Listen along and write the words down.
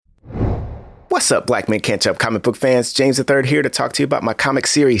What's up, Black Men Can't Jump comic book fans? James III here to talk to you about my comic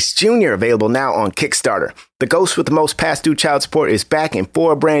series, Junior, available now on Kickstarter. The ghost with the most past due child support is back in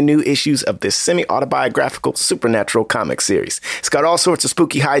 4 brand new issues of this semi-autobiographical supernatural comic series. It's got all sorts of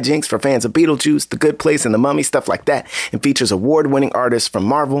spooky hijinks for fans of Beetlejuice, The Good Place, and The Mummy, stuff like that, and features award-winning artists from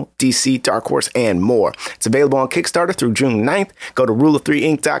Marvel, DC, Dark Horse, and more. It's available on Kickstarter through June 9th. Go to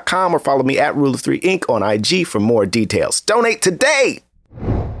rule3inc.com or follow me at rule3inc on IG for more details. Donate today!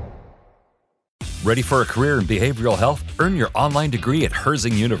 Ready for a career in behavioral health? Earn your online degree at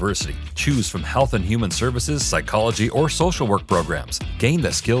Herzing University. Choose from health and human services, psychology, or social work programs. Gain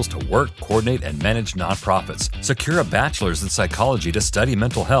the skills to work, coordinate, and manage nonprofits. Secure a bachelor's in psychology to study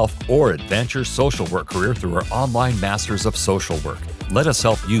mental health or advance your social work career through our online Masters of Social Work. Let us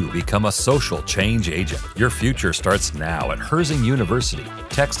help you become a social change agent. Your future starts now at Herzing University.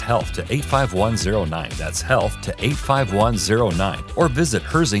 Text HEALTH to 85109. That's HEALTH to 85109. Or visit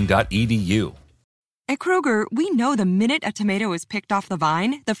herzing.edu. At Kroger, we know the minute a tomato is picked off the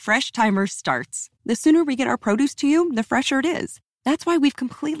vine, the fresh timer starts. The sooner we get our produce to you, the fresher it is. That's why we've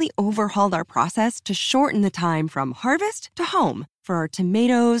completely overhauled our process to shorten the time from harvest to home for our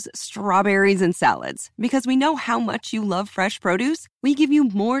tomatoes, strawberries, and salads. Because we know how much you love fresh produce, we give you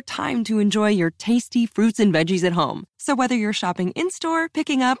more time to enjoy your tasty fruits and veggies at home. So whether you're shopping in-store,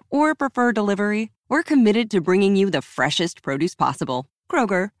 picking up, or prefer delivery, we're committed to bringing you the freshest produce possible.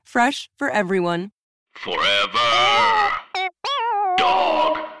 Kroger, fresh for everyone. Forever.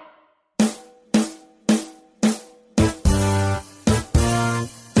 Dog.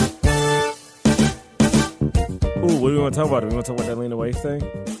 Ooh, what do we want to talk about? Do we want to talk about that Lena Waithe thing?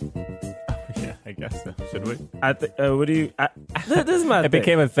 Yeah, I guess so. Should we? I think. What do you? This is my. It thing.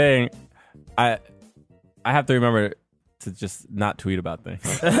 became a thing. I have to remember to just not tweet about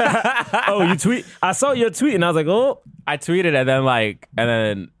things. Oh, you tweet? I saw your tweet and I was like, oh. I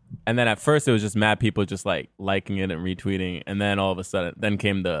tweeted and then at first it was just mad people just like liking it and retweeting, and then all of a sudden then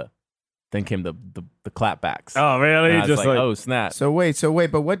came the clapbacks. Oh, really? And I was Just like, oh snap. So wait,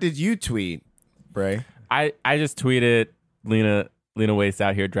 but what did you tweet, Bray? I just tweeted Lena Waithe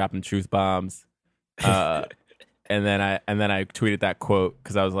out here dropping truth bombs, and then I tweeted that quote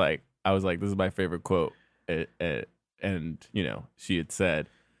because I was like this is my favorite quote, and you know she had said,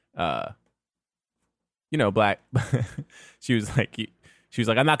 black. She was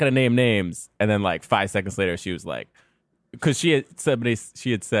like I'm not gonna name names, and then like 5 seconds later she was like, because she had said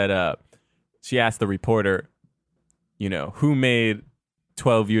she asked the reporter, who made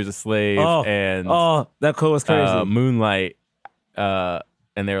 12 Years a Slave and that quote was crazy. Moonlight, and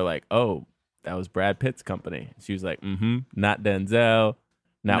they were like, oh, that was Brad Pitt's company. She was like, not Denzel,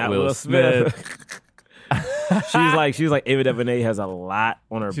 not Will Smith. She was like Ava DuVernay has a lot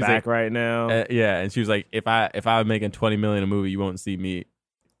on her back right now. Yeah, and she was like, if I'm making $20 million a movie, you won't see me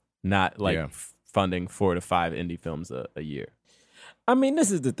not funding 4 to 5 indie films a year. I mean,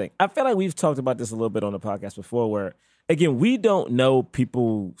 this is the thing. I feel like we've talked about this a little bit on the podcast before, where again we don't know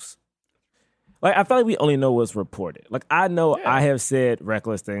people's. Like, I feel like we only know what's reported. Like, I know I have said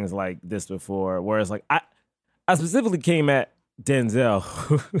reckless things like this before, whereas like I specifically came at Denzel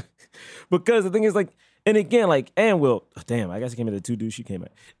because the thing is like. And again, like, and Will, damn, I guess I came at the 2 dudes she came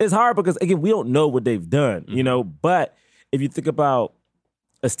at. It's hard because, again, we don't know what they've done, But if you think about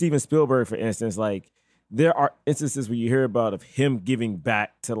a Steven Spielberg, for instance, like, there are instances where you hear about of him giving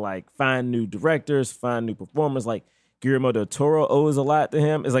back to, like, find new directors, find new performers. Like, Guillermo del Toro owes a lot to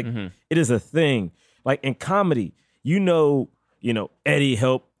him. It's like, it is a thing. Like, in comedy, Eddie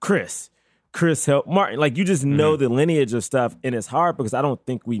helped Chris helped Martin. Like, you just know the lineage of stuff, and it's hard because I don't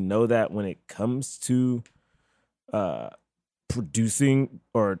think we know that when it comes to producing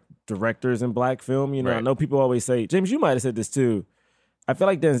or directors in black film. Right. I know people always say, James, you might have said this too. I feel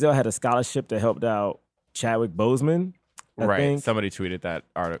like Denzel had a scholarship that helped out Chadwick Boseman. I think. Somebody tweeted that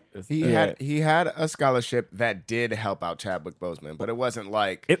article. He had a scholarship that did help out Chadwick Boseman, but it wasn't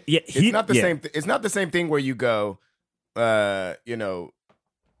like it's not the same. It's not the same thing where you go,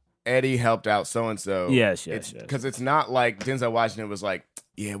 Eddie helped out so-and-so. Yes. Because it's not like Denzel Washington was like,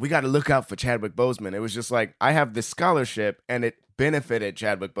 yeah, we got to look out for Chadwick Boseman. It was just like, I have this scholarship, and it benefited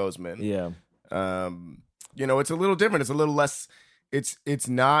Chadwick Boseman. Yeah. It's a little different. It's a little less, it's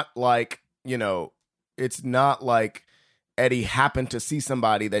not like, it's not like Eddie happened to see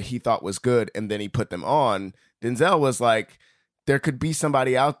somebody that he thought was good, and then he put them on. Denzel was like, there could be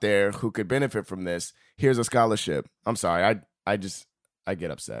somebody out there who could benefit from this. Here's a scholarship. I'm sorry. I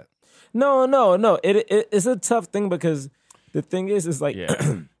get upset. No. It's a tough thing because the thing is like...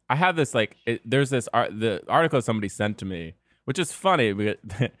 I have this, like... there's this... the article somebody sent to me, which is funny because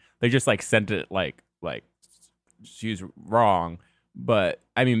they just, like, sent it like she's wrong. But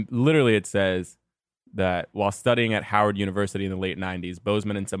I mean, literally, it says that while studying at Howard University in the late 90s,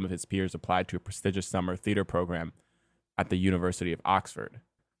 Boseman and some of his peers applied to a prestigious summer theater program at the University of Oxford.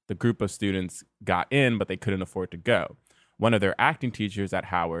 The group of students got in, but they couldn't afford to go. One of their acting teachers at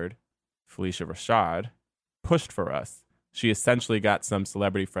Howard, Felicia Rashad, pushed for us. She essentially got some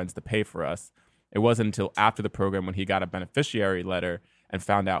celebrity friends to pay for us. It wasn't until after the program when he got a beneficiary letter and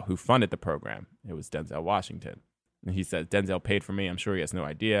found out who funded the program. It was Denzel Washington. And he said, Denzel paid for me. I'm sure he has no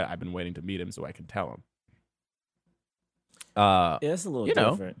idea. I've been waiting to meet him so I can tell him. Yeah, it's a little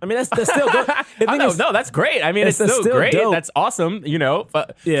different. I mean, that's still good. No, that's great. I mean, it's still great. Dope. That's awesome.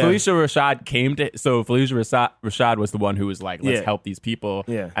 But Felicia Rashad Felicia Rashad was the one who was like, let's help these people.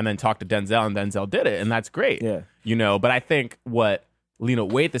 Yeah. And then talk to Denzel, and Denzel did it. And that's great. Yeah. But I think what Lena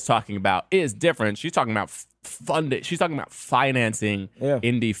Waithe is talking about is different. She's talking about funding. She's talking about financing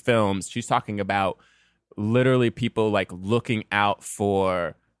indie films. She's talking about literally people like looking out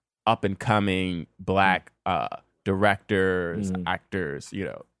for up and coming Black directors, actors,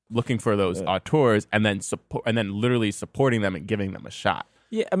 looking for those auteurs and then literally supporting them and giving them a shot.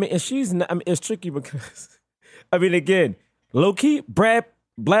 Yeah, I mean, and she's not, I mean, it's tricky because, I mean, again, low key, Brad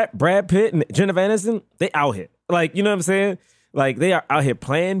Pitt and Jennifer Aniston, they out here. Like, you know what I'm saying? Like, they are out here.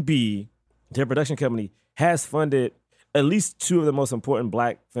 Plan B, their production company, has funded at least two of the most important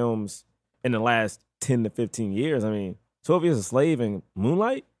Black films in the last 10 to 15 years. I mean, 12 Years a Slave and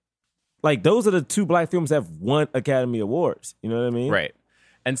Moonlight. Like, those are the two Black films that have won Academy Awards. You know what I mean? Right.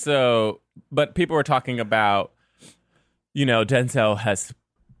 And so, but people were talking about, Denzel has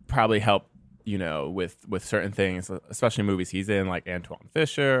probably helped, with certain things, especially movies he's in, like Antoine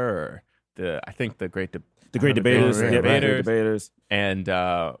Fisher or the Great Debaters. And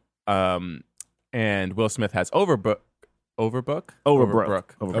Will Smith has Overbrook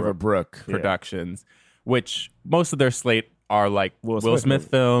Productions, which most of their slate are like Will Smith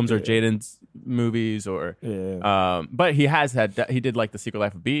films or Jaden's movies or but he did like The Secret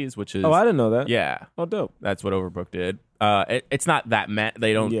Life of Bees, which is I didn't know that. Yeah. Oh, dope. That's what Overbrook did. It's not that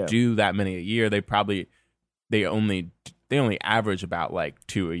they don't do that many a year. They only average about like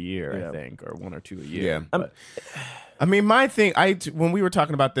 2 a year, I think, or 1 or 2 a year. Yeah. I mean, my thing, when we were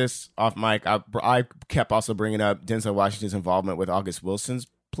talking about this off mic, I kept also bringing up Denzel Washington's involvement with August Wilson's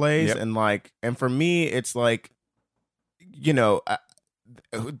plays, and for me, it's like,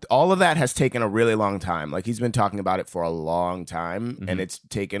 all of that has taken a really long time. Like, he's been talking about it for a long time, and it's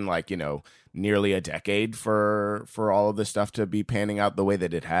taken like, nearly a decade for all of this stuff to be panning out the way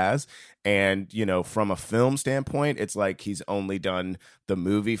that it has. And, from a film standpoint, it's like he's only done the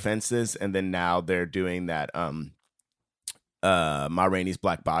movie Fences, and then now they're doing that Ma Rainey's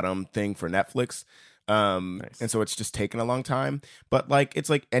Black Bottom thing for Netflix. Nice. And so it's just taken a long time, but like, it's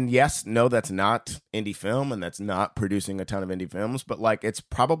like, and yes, no, that's not indie film and that's not producing a ton of indie films, but like, it's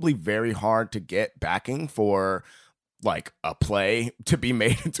probably very hard to get backing for like a play to be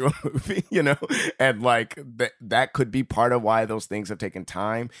made into a movie, and like that could be part of why those things have taken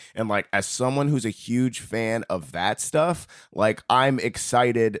time. And like, as someone who's a huge fan of that stuff, like, I'm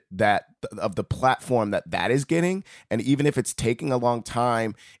excited of the platform that is getting. And even if it's taking a long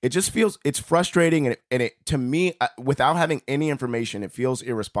time, it just feels, it's frustrating. And it to me, without having any information, it feels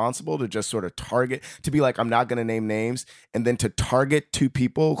irresponsible to just sort of target, to be like, I'm not going to name names, and then to target two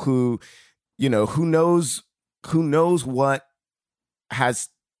people who knows what has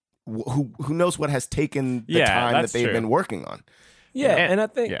taken the time that they've been working on. Yeah, and I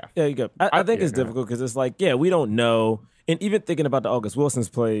think you go. I think it's difficult because it's like, we don't know. And even thinking about the August Wilson's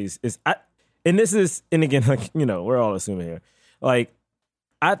plays and again, like, we're all assuming here. Like,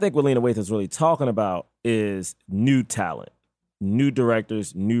 I think what Lena Waithe is really talking about is new talent, new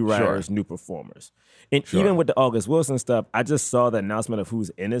directors, new writers, new performers. And even with the August Wilson stuff, I just saw the announcement of who's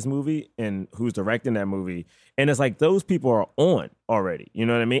in this movie and who's directing that movie. And it's like, those people are on already. You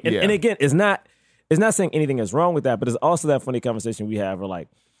know what I mean? And again, it's not saying anything is wrong with that, but it's also that funny conversation we have where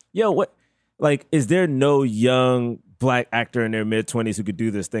like, is there no young Black actor in their mid-20s who could do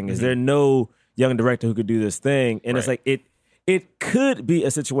this thing? Is there no young director who could do this thing? And it's like, it could be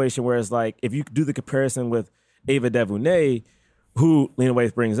a situation where it's like, if you do the comparison with Ava DuVernay, who Lena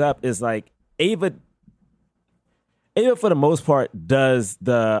Waithe brings up, is like, Ava, for the most part, does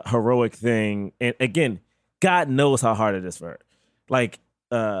the heroic thing. And again, God knows how hard it is for her. Like,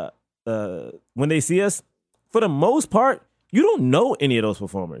 when they see us, for the most part, you don't know any of those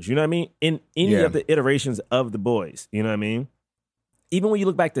performers. You know what I mean? In any of the iterations of The Boys. You know what I mean? Even when you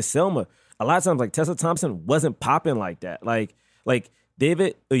look back to Selma, a lot of times, like, Tessa Thompson wasn't popping like that. Like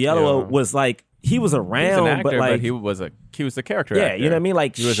David Oyelowo was like, he was around, he was an actor, but like, he was a character yeah, actor. You know what I mean?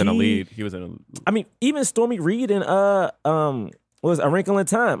 Like, he was in a lead. I mean, even Stormy Reed and A Wrinkle in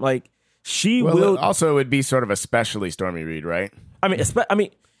Time. Like she Well, will. also, it would be sort of especially Stormy Reed, right? I mean,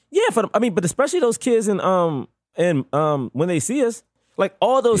 yeah. But especially those kids in When They See Us. Like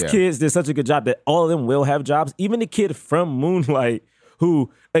all those kids did such a good job that all of them will have jobs. Even the kid from Moonlight, who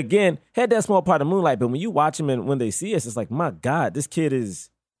again had that small part of Moonlight, but when you watch him and When They See Us, it's like, my God, this kid is.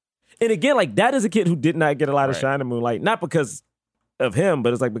 And again, like that is a kid who did not get a lot of shine in Moonlight, not because of him,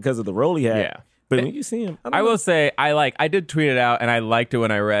 but it's like because of the role he had. Yeah. But when you see him, I will say I did tweet it out and I liked it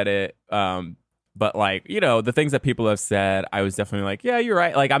when I read it. But like, the things that people have said, I was definitely like, yeah, you're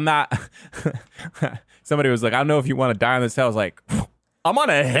right. Like I'm not. Somebody was like, I don't know if you want to die on this hill. I was like, I'm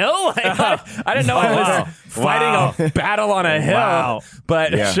on a hill? Like, I didn't know I was fighting a battle on a hill.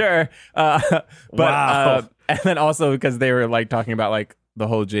 But sure. And then also because they were like talking about like the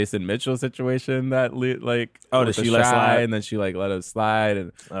whole Jason Mitchell situation that did she let slide? And then she like let us slide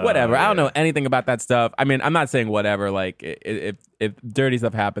and whatever. I don't know anything about that stuff. I mean, I'm not saying whatever. Like if dirty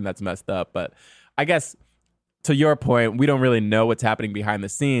stuff happened, that's messed up. But I guess to your point, we don't really know what's happening behind the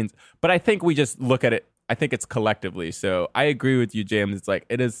scenes. But I think we just look at it. I think it's collectively. So I agree with you, James. It's like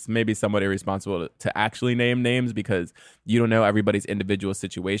it is maybe somewhat irresponsible to actually name names because you don't know everybody's individual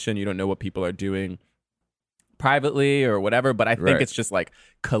situation. You don't know what people are doing privately or whatever. But I think it's just like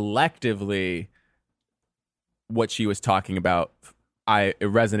collectively what she was talking about. It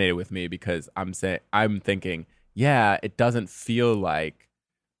resonated with me because I'm thinking, yeah, it doesn't feel like,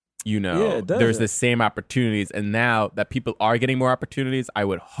 there's the same opportunities. And now that people are getting more opportunities, I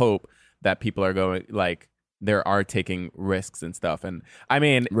would hope that people are going like there are taking risks and stuff. And I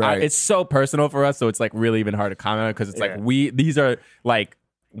mean, it's so personal for us. So it's like really even hard to comment on because it's like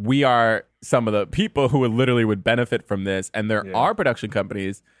we are some of the people who would benefit from this. And there are production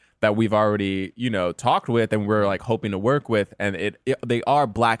companies that we've already, talked with and we're like hoping to work with. And they are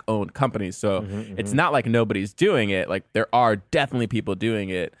Black owned companies. So it's not like nobody's doing it. Like there are definitely people doing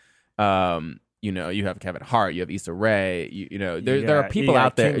it. You have Kevin Hart, you have Issa Rae, there are people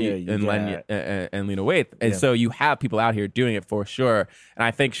out there and Lena Waithe. And so you have people out here doing it for sure. And I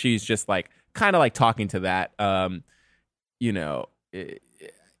think she's just like kind of like talking to that, maybe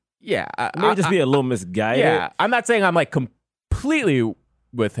just be a little misguided. Yeah. I'm not saying I'm like completely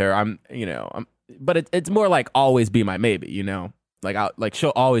with her. But it's more like always be my maybe, Like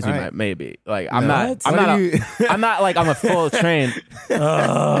she'll always be my maybe. Like I'm not like I'm a full train.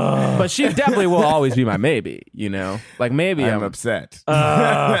 But she definitely will always be my maybe, Like maybe I'm upset.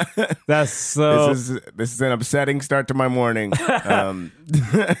 That's so this is an upsetting start to my morning.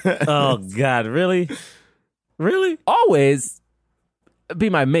 Oh God, really? Really? Always be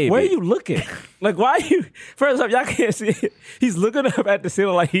my maybe. Where are you looking? Like why are you first off, y'all can't see it. He's looking up at the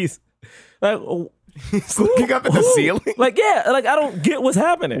ceiling like he's like he's looking up at the ceiling? Like, I don't get what's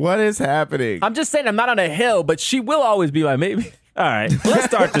happening. What is happening? I'm just saying I'm not on a hill, but she will always be my maybe. All right, let's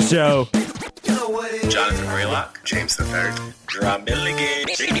start the show. Jonathan Braylock, James III, Drum Milligan.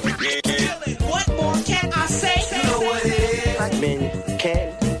 What more can I say? You know what it is. Black men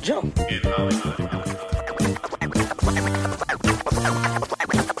can't jump. In Hollywood.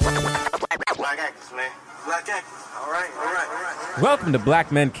 Black actors, man. Black actors. All right. Welcome to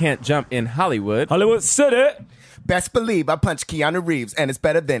Black Men Can't Jump in Hollywood. Hollywood City. Best believe I punched Keanu Reeves, and it's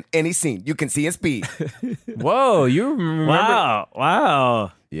better than any scene you can see in Speed. Whoa, you remember?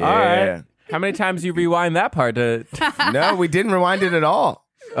 Wow. Yeah. All right. How many times you rewind that part to? No, we didn't rewind it at all.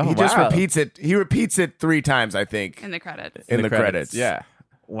 Oh, he just wow. repeats it. He repeats it 3 times, I think. In the credits. In the credits. Yeah.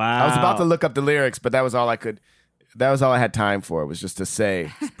 Wow. I was about to look up the lyrics, but that was all I could. That was all I had time for. Was just to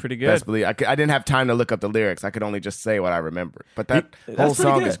say. It's pretty good. Best believe I didn't have time to look up the lyrics. I could only just say what I remembered. But that whole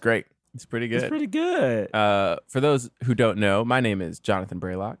song is great. It's pretty good. It's pretty good. For those who don't know, my name is Jonathan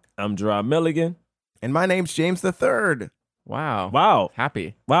Braylock. I'm Drum Milligan. And my name's James III. Wow.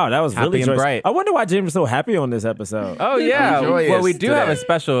 Happy. Wow, that was Happy really and joyous. bright. I wonder why James was so happy on this episode. Oh yeah. Joyous Well, we do today. have a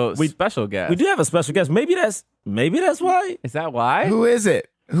special guest. We do have a special guest. Maybe that's why. Is that why? Who is it?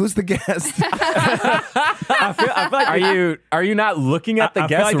 Who's the guest? I feel like Are you not looking at the I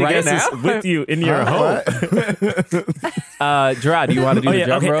guest feel like right the guest now? is with you in your home. Gerard, do you want to do the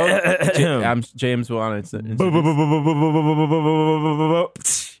drum roll? Okay. James will on it.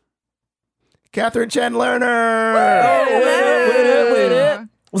 Katharine Chen Lerner.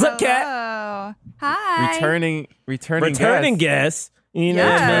 What's up, Kat? Hello. Hi. Returning guest. You know,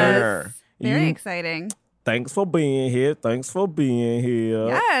 Yes. Lerner. Very exciting. Thanks for being here.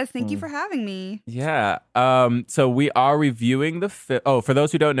 Yes, thank you for having me. Yeah. So we are reviewing the film. Oh, for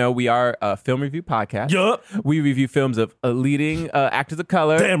those who don't know, we are a film review podcast. Yup. We review films of leading actors of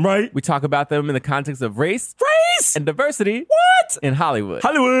color. Damn right. We talk about them in the context of race Race and diversity. What? In Hollywood.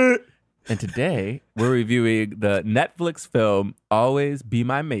 Hollywood. And today we're reviewing the Netflix film Always Be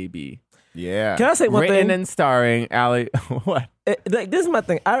My Maybe. Yeah. Can I say one Written thing? and starring Ali. What? This is my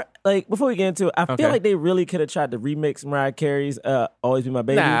thing. I before we get into it, I feel like they really could have tried to remix Mariah Carey's "Always Be My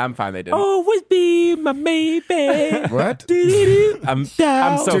Baby." Nah, I'm fine. They didn't. Always be my maybe. What? I'm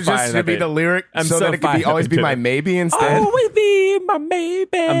so To fine. just to be the lyric I'm so so that it could fine be always that they be my didn't. maybe instead. Always be my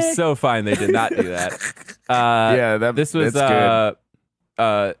maybe. I'm so fine they did not do that. This was that's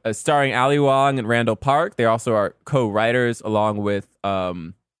good. Starring Ali Wong and Randall Park. They also are co-writers along with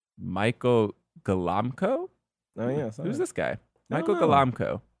Michael Galamko. Oh yeah, Who's this guy? I don't Michael know.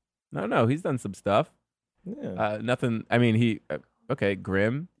 Galamko. No, he's done some stuff. Yeah. Nothing. I mean, he. Okay,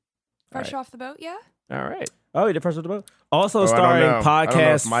 Grimm. Fresh off the boat, yeah? All right. Oh, he did Fresh Off the Boat. Also I don't starring know. I don't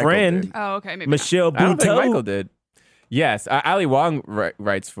know if podcast Michael friend did. Oh, okay. Maybe Michelle I don't think Michael Buteau. did. Yes, Ali Wong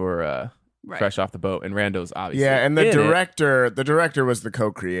writes for Right. Fresh Off the Boat, and Rando's obviously. Yeah, and the in it. director was the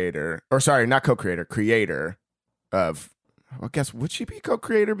co-creator, or sorry, not co-creator, creator of. I guess would she be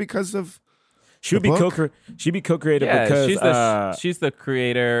co-creator because of? She'd be co-creator Yeah, because she's the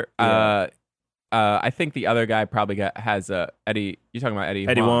creator. yeah. I think the other guy probably has Eddie. You're talking about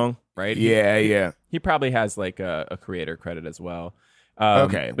Eddie Wong. right? Yeah. He probably has like a creator credit as well.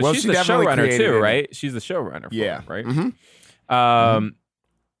 Okay. But Well, she's she the definitely showrunner created too, it. right? She's the showrunner. For Yeah. it, right. Mm-hmm.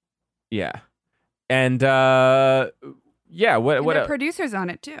 Yeah, and yeah. What? And What? they're producers on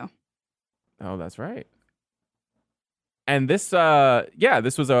it too. Oh, that's right. And this,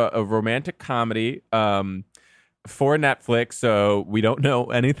 this was a romantic comedy for Netflix. So we don't know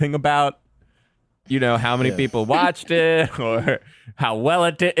anything about, how many people watched it or how well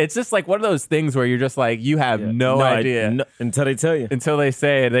it did. It's just like one of those things where you're just like, you have no idea until they tell you. until they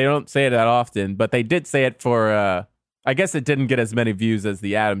say it. They don't say it that often, but they did say it for. I guess it didn't get as many views as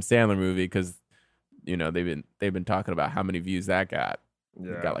the Adam Sandler movie because, they've been talking about how many viees that got.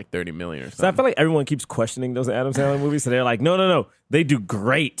 It got like 30 million or something. So I feel like everyone keeps questioning those Adam Sandler movies. So they're like, no, they do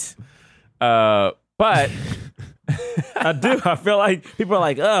great. But I do. I feel like people are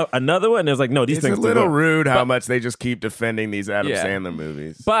like, oh, another one. And it's like, no, these It's things a do little well. rude how much they just keep defending these Adam Yeah. Sandler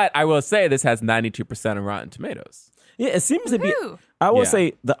movies. But I will say this has 92% on Rotten Tomatoes. Yeah, it seems to be. Woohoo. I will Yeah.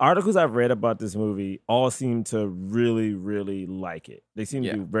 say the articles I've read about this movie all seem to really, really like it. They seem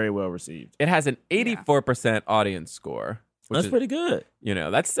to be very well received. It has an 84% audience score. Which That's is, pretty good.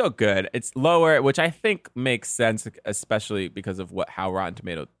 that's still good. It's lower, which I think makes sense, especially because of how Rotten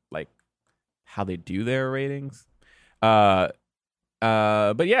Tomato, like, how they do their ratings. But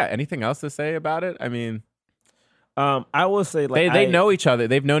yeah, anything else to say about it? I mean, I will say, like, they know each other.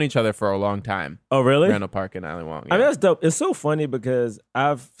 They've known each other for a long time. Oh, really? Randall Park and Ali Wong. I mean, that's dope. It's so funny because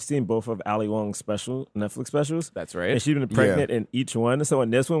I've seen both of Ali Wong's Netflix specials. That's right. And she's been pregnant in each one. So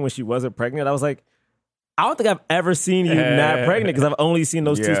in this one, when she wasn't pregnant, I was like, I don't think I've ever seen you not pregnant because I've only seen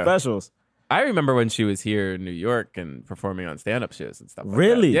those two specials. I remember when she was here in New York and performing on stand-up shows and stuff like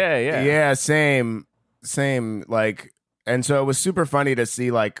Really? that. Yeah. Yeah, same. Like, and so it was super funny to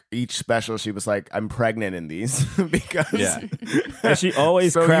see, like, each special, she was like, I'm pregnant in these because And she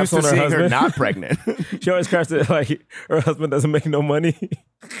always so craps used to on her seeing husband. her not pregnant. She always craps it like her husband doesn't make no money.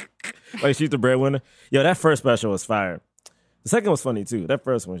 Like she's the breadwinner. Yo, that first special was fire. The second was funny too. That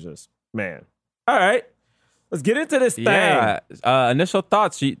first one was just, man. All right. Let's get into this thing. Yeah. Initial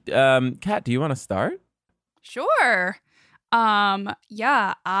thoughts. Kat, do you want to start? Sure.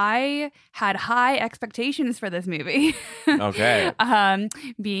 Yeah, I had high expectations for this movie. Okay.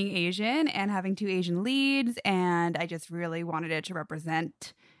 Being Asian and having two Asian leads, and I just really wanted it to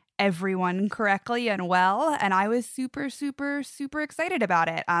represent everyone correctly and well, and I was super, super, super excited about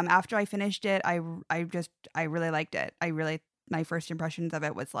it. After I finished it, I really liked it. My first impressions of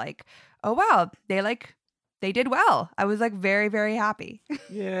it was like, oh wow, they did well. I was like very, very happy.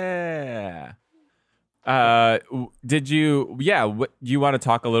 Yeah. Do you want to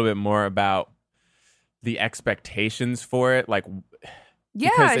talk a little bit more about the expectations for it? Like,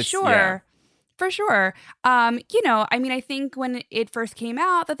 Yeah, sure. For sure. I mean, I think when it first came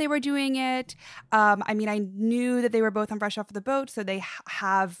out that they were doing it, I knew that they were both on Fresh Off the Boat, so they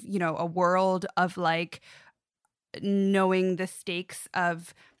have, a world of like knowing the stakes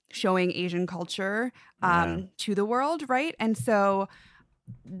of showing Asian culture to the world, right? And so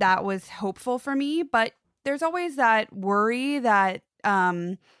that was hopeful for me, but there's always that worry that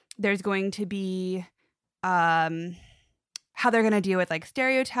there's going to be how they're going to deal with like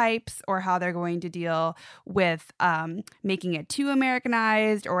stereotypes, or how they're going to deal with making it too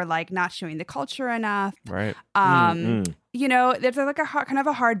Americanized, or like not showing the culture enough. Right. There's like kind of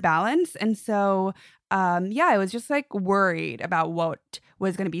a hard balance. And so, I was just like worried about what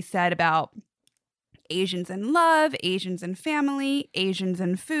was going to be said about Asians in love, Asians in family, Asians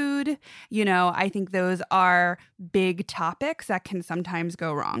in food. You know, I think those are big topics that can sometimes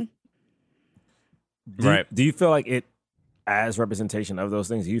go wrong. Right. Do you feel like it, as representation of those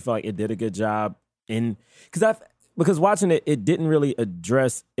things, do you feel like it did a good job in, because watching it, it didn't really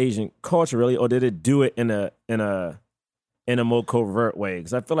address Asian culture really, or did it do it in a more covert way?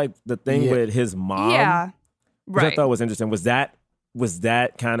 Because I feel like the thing with his mom, which I thought was interesting, was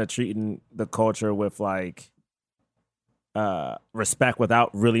that kind of treating the culture with like respect without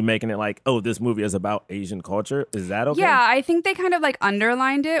really making it like, oh, this movie is about Asian culture. Is that okay? Yeah, I think they kind of like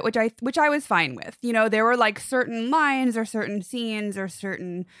underlined it, which I was fine with. You know, there were like certain lines or certain scenes or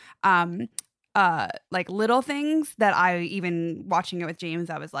certain like little things that I, even watching it with James,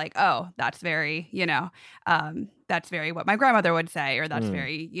 I was like, oh, that's very, you know, that's very what my grandmother would say, or that's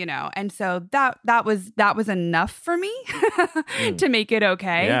very, you know, and so that was enough for me to make it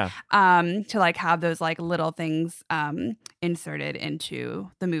okay. Yeah. To like have those like little things inserted into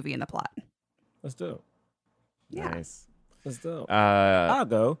the movie and the plot. Let's do it. Yeah. Nice. Let's do it. I'll I'll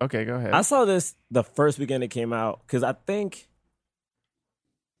go. Okay, go ahead. I saw this the first weekend it came out because I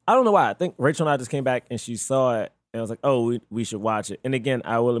don't know why. I think Rachel and I just came back and she saw it and I was like, oh, we should watch it. And again,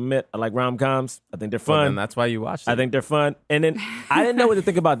 I will admit, I like rom-coms. I think they're fun. Well, then that's why you watched it. I think they're fun. And then I didn't know what to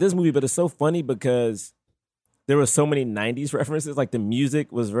think about this movie, but it's so funny because there were so many 90s references. Like the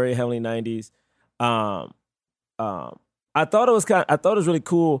music was very heavily 90s. I thought it was really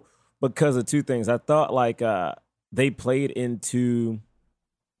cool because of two things. I thought like they played into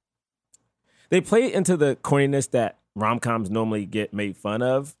the corniness that rom-coms normally get made fun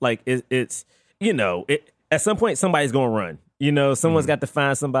of. Like it's you know, at some point somebody's gonna run. You know, someone's got to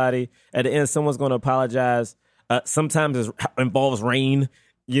find somebody. At the end, someone's gonna apologize. Sometimes it involves rain.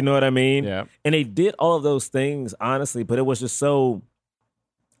 You know what I mean? Yeah. And they did all of those things, honestly, but it was just so,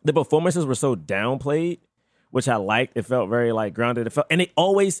 the performances were so downplayed, which I liked. It felt very like grounded. And they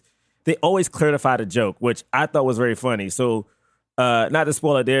always clarified a joke, which I thought was very funny. So not to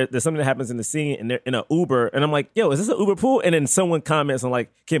spoil it, there's something that happens in the scene and they're in an Uber, and I'm like, yo, is this an Uber pool? And then someone comments, I'm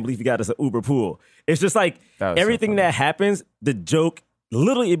like, can't believe you got us an Uber pool. It's just like everything that happens, the joke,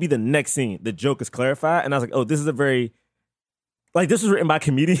 literally it'd be the next scene. The joke is clarified. And I was like, oh, this is a very, like, this was written by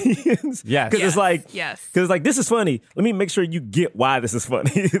comedians. Yes. Because it's like, yes. Because like, this is funny. Let me make sure you get why this is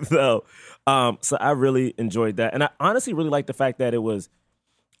funny, though. So I really enjoyed that. And I honestly really like the fact that it was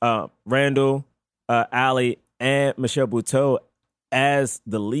Randall, Ali, and Michelle Buteau as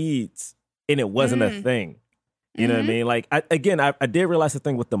the leads, and it wasn't a thing. You know what I mean? Like, I did realize the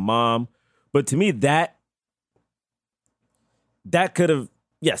thing with the mom, but to me, that could have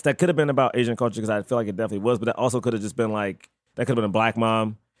been about Asian culture, because I feel like it definitely was, but that also could have just been like, that could have been a black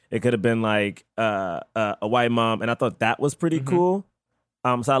mom. It could have been like a white mom, and I thought that was pretty cool.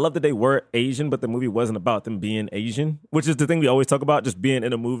 So I love that they were Asian, but the movie wasn't about them being Asian, which is the thing we always talk about, just being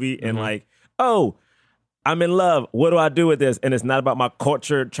in a movie and like, oh, I'm in love. What do I do with this? And it's not about my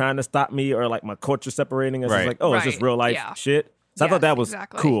culture trying to stop me or like my culture separating us. It's like, oh, it's just real life shit. So I thought that was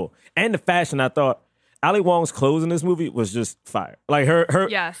cool. And the fashion, I thought Ali Wong's clothes in this movie was just fire. Like her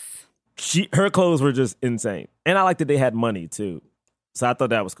clothes were just insane. And I liked that they had money too. So I thought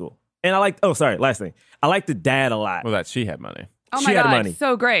that was cool. And I liked, last thing. I liked the dad a lot. Well, that she had money. Oh my God,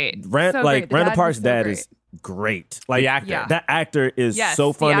 so great. Randall Park's dad is great. Like, the actor. That actor is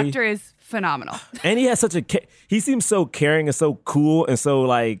so funny. The actor is phenomenal. And he has he seems so caring and so cool and so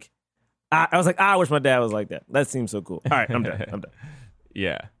like, I was like, I wish my dad was like that. That seems so cool. All right, I'm done.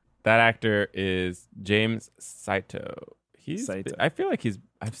 Yeah. That actor is James Saito. I feel like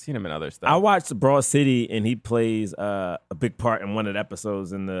I've seen him in other stuff. I watched Broad City and he plays a big part in one of the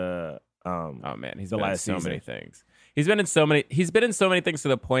episodes in the oh man, he's the been in last so season. many things. He's been in so many things to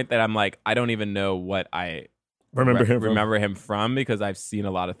the point that I'm like, I don't even know what I remember him from, because I've seen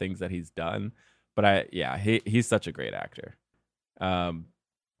a lot of things that he's done. But he's such a great actor.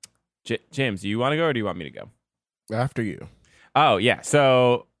 James, do you want to go or do you want me to go? After you. Oh yeah.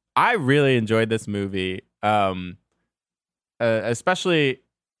 So I really enjoyed this movie. Especially,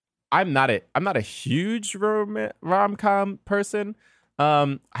 I'm not a huge rom-com person.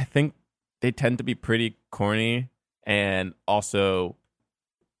 I think they tend to be pretty corny, and also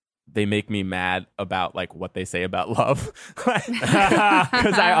they make me mad about like what they say about love.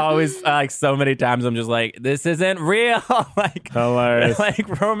 Because I always like, so many times I'm just like, this isn't real. Like, hilarious.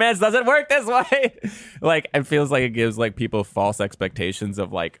 Like, romance doesn't work this way. Like, it feels like it gives like people false expectations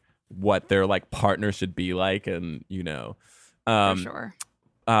of like what their like partner should be like, and you know. For sure.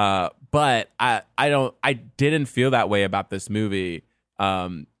 But I didn't feel that way about this movie.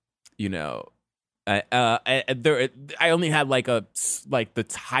 You know, I only had like the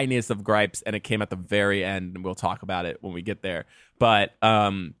tiniest of gripes, and it came at the very end, and we'll talk about it when we get there. But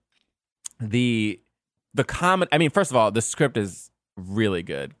the comedy. I mean, first of all, the script is really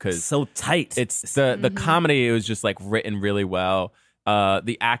good because so tight. It's the comedy. It was just like written really well.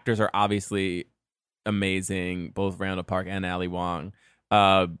 The actors are obviously amazing, both Randall Park and Ali Wong.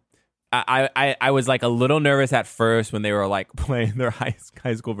 I was like a little nervous at first when they were like playing their high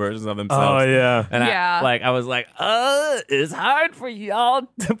school versions of themselves. Oh yeah, and I was like, it's hard for y'all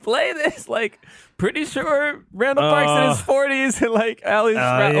to play this. Like, pretty sure Randall Park's in his 40s and like Ali's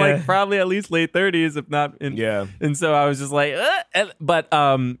like probably at least late 30s, if not. And so I was just like, but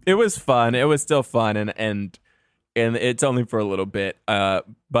it was fun. It was still fun, and it's only for a little bit.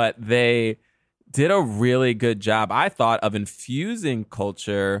 But they did a really good job, I thought, of infusing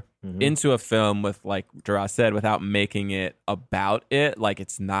culture into a film with, like Gerard said, without making it about it. Like,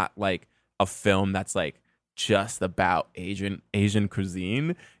 it's not like a film that's like just about Asian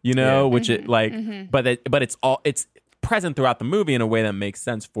cuisine, you know, which it like, but it's present throughout the movie in a way that makes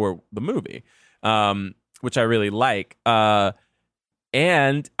sense for the movie, which I really like.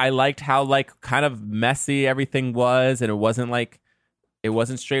 And I liked how like kind of messy everything was, and it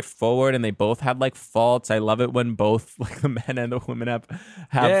wasn't straightforward, and they both had like faults. I love it when both like the men and the women have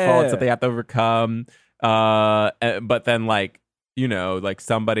faults that they have to overcome. But then like, you know, like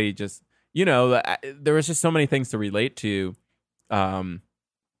somebody just, you know, there was just so many things to relate to.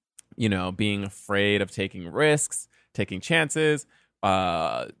 You know, being afraid of taking risks, taking chances,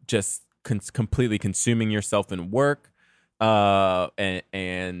 just completely consuming yourself in work,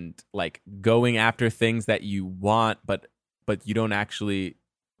 and like going after things that you want, but you don't actually,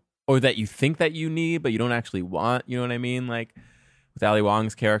 or that you think that you need, but you don't actually want. You know what I mean? Like with Ali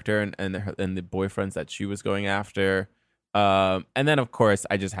Wong's character and the boyfriends that she was going after. And then, of course,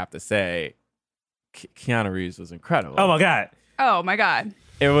 I just have to say, Keanu Reeves was incredible. Oh, my God. Oh, my God.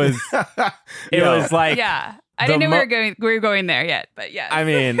 It was, was like... Yeah. I didn't know we were going there yet, but yeah. I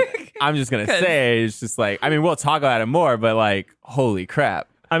mean, I'm just going to say, it's just like, I mean, we'll talk about it more, but like, holy crap.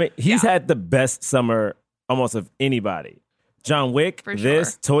 I mean, he's had the best summer almost of anybody. John Wick,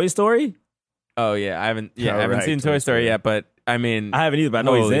 Toy Story. Oh yeah, I haven't seen Toy Story yet, but I mean, I haven't either, but I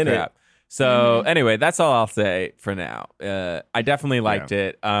know he's in it. So anyway, that's all I'll say for now. I definitely liked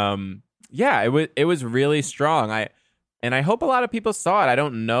it. It was really strong. I hope a lot of people saw it. I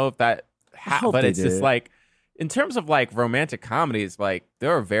don't know if that, but it's just like, in terms of like romantic comedies, like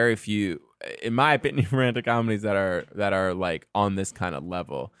there are very few, in my opinion, romantic comedies that are like on this kind of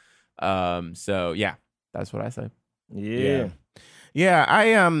level. So yeah, that's what I say. Yeah,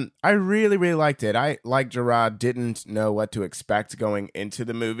 I really, really liked it. I, like Gerard, didn't know what to expect going into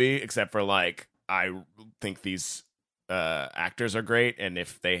the movie, except for like, I think these actors are great, and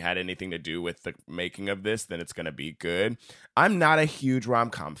if they had anything to do with the making of this, then it's going to be good. I'm not a huge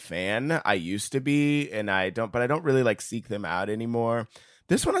rom-com fan. I used to be, and I don't really like seek them out anymore.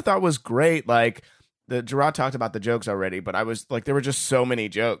 This one I thought was great. Like, Gerard talked about the jokes already, but I was like, there were just so many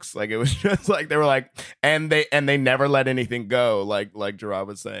jokes. Like, it was just like, they were like, and they never let anything go. Like Gerard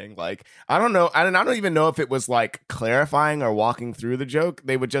was saying, like, I don't know. I don't even know if it was like clarifying or walking through the joke.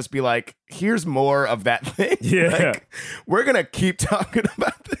 They would just be like, here's more of that thing. Yeah. Like, we're going to keep talking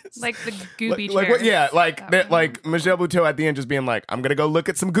about this. Like the goopy chairs. Like like Michelle Buteau at the end just being like, I'm going to go look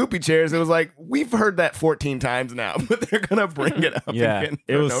at some goopy chairs. It was like, we've heard that 14 times now, but they're going to bring it up again.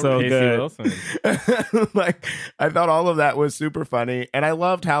 It was so good. Like, I thought all of that was super funny, and I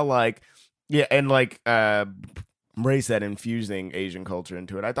loved how like Ray said, infusing Asian culture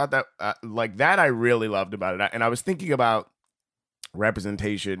into it. I thought that that I really loved about it, and I was thinking about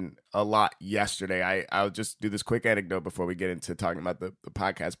representation a lot yesterday. I'll just do this quick anecdote before we get into talking about the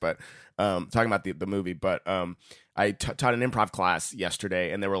podcast, but talking about the movie. But I taught an improv class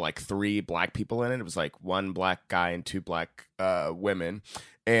yesterday, and there were like 3 black people in it. It was like 1 black guy and 2 black women.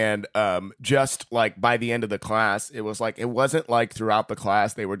 And just like by the end of the class, it wasn't like throughout the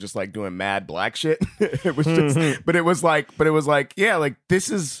class they were just like doing mad black shit. It was just, but it was like, yeah, like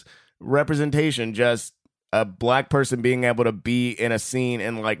this is representation, just a black person being able to be in a scene,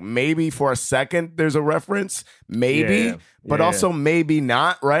 and like maybe for a second there's a reference, maybe, but also maybe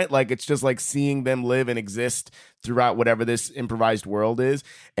not, right? Like it's just like seeing them live and exist throughout whatever this improvised world is,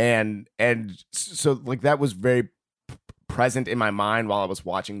 and so like that was very present in my mind while I was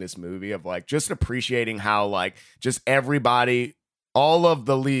watching this movie, of like just appreciating how like just everybody, all of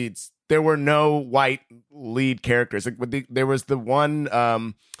the leads, there were no white lead characters. Like there was the one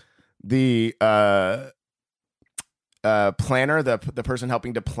planner, the person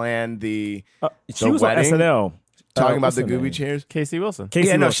helping to plan the she was wedding, on SNL talking about the Gooby chairs. Casey Wilson.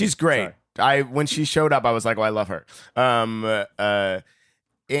 Casey Wilson. She's great. Sorry. when she showed up, I was like, oh, I love her. But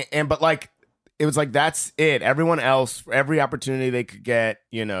like, it was like, that's it. Everyone else, every opportunity they could get,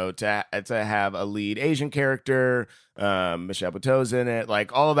 to have a lead Asian character, Michelle Buteau's in it,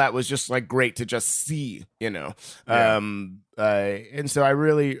 like all of that was just like great to just see, Yeah. And so I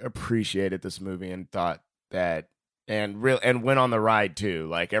really appreciated this movie and thought that, and went on the ride too.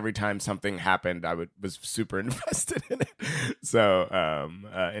 Like every time something happened, I was super invested in it. So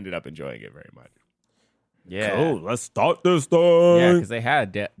ended up enjoying it very much. Yeah. Cool. Let's start this thing. Yeah, because they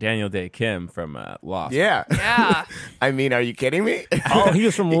had Daniel Day-Kim from Lost. Yeah. Yeah. I mean, are you kidding me? Oh, he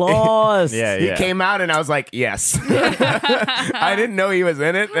was from Lost. Yeah, He came out and I was like, yes. I didn't know he was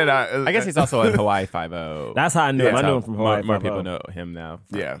in it. And I guess he's also in Hawaii Five-0. That's how I knew him. I That's knew how him from Hawaii. More people know him now.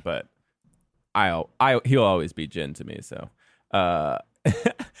 Yeah. But he'll always be Jin to me. So, but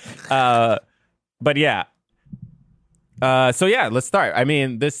yeah. So yeah, let's start. I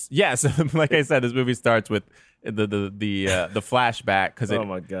mean, so like I said, this movie starts with the flashback because oh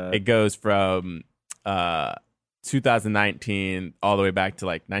my God. It goes from 2019 all the way back to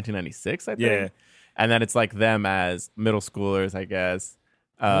like 1996, I think. Yeah. And then it's like them as middle schoolers, I guess.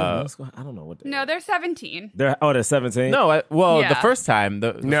 I don't know what. No, they're 17. They're 17. No, Yeah. the first time.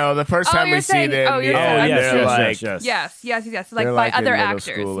 the first time you're we saying- see them, oh, you're they're saying- like, yes. Yes. Like they're by like in other middle actors.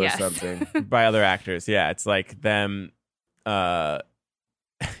 school or Yes. something. By other actors, yeah. It's like them. I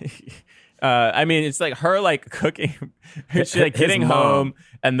mean, it's like her like cooking. She's like getting home,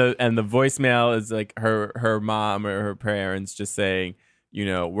 and the voicemail is like her mom or her parents just saying,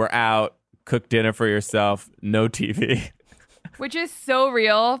 we're out, cook dinner for yourself, no TV. Which is so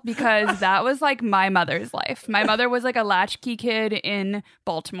real because that was like my mother's life. My mother was like a latchkey kid in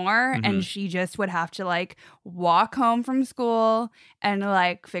Baltimore, and she just would have to like walk home from school and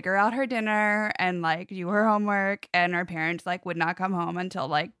like figure out her dinner and like do her homework, and her parents like would not come home until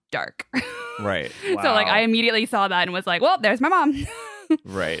like dark. Right. Wow. So like I immediately saw that and was like, well, there's my mom.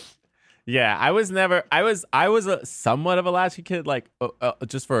 Right. Yeah, I was a somewhat of a latchkey kid, like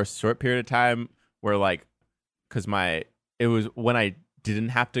just for a short period of time, where like, because it was when I didn't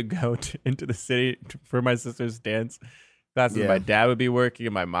have to go into the city for my sister's dance. That's when my dad would be working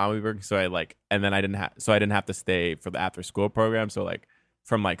and my mom would be working. So I didn't have to stay for the after school program. So like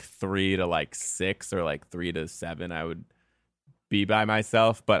from like 3 to like 6 or like 3 to 7, I would be by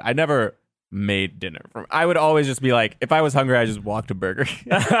myself. But I never made dinner. I would always just be like, if I was hungry, I just walked to Burger King.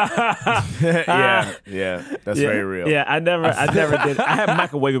 yeah, that's very real. Yeah, I never did. I had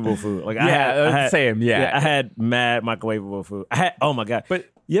microwavable food. Like I had same. Yeah, I had mad microwavable food. Oh my God. But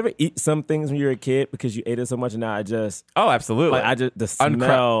you ever eat some things when you were a kid because you ate it so much, and now I just absolutely. Like the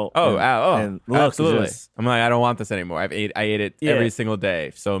smell. And look absolutely. just, I'm like, I don't want this anymore. I ate it every single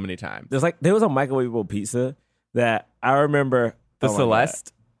day so many times. There was a microwavable pizza that I remember. The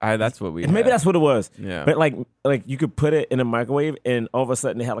Celeste. That's what we maybe had. That's what it was. Yeah. But like you could put it in a microwave and all of a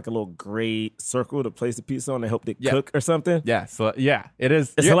sudden they had like a little gray circle to place the pizza on and help it cook or something. Yeah. So yeah, it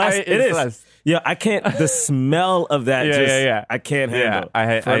is. It's Celeste. It is. Celeste. Yeah, I can't. The smell of that. I can't handle.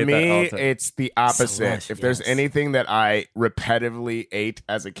 For me, it's the opposite. Celeste, if there's anything that I repetitively ate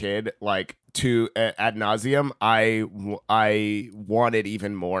as a kid, like ad nauseum, I want it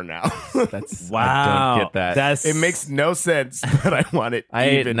even more now. That's wow. I don't get that. It makes no sense, but I want it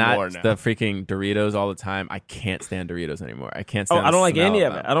even more now. The freaking Doritos all the time. I can't stand Doritos anymore. I can't stand. I don't like any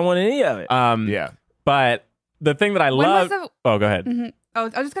of it. I don't want any of it. Yeah. But the thing that I love. Oh, go ahead. Mm-hmm. Oh, I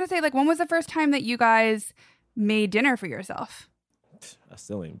was just gonna say, like, when was the first time that you guys made dinner for yourself? I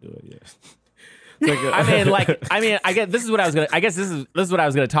still ain't do it yet. I guess this is what I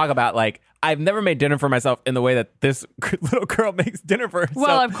was gonna talk about. Like, I've never made dinner for myself in the way that this little girl makes dinner for herself.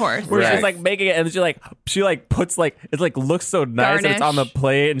 Well, of course, where she's like making it, and she puts like it like looks so nice, and it's on the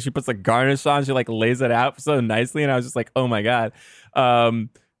plate, and she puts like garnish on. She like lays it out so nicely, and I was just like, oh my God.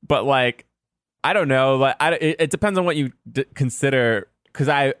 But like, I don't know. Like, it depends on what you consider. Because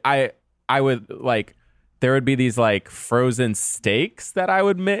I would like, there would be these like frozen steaks that I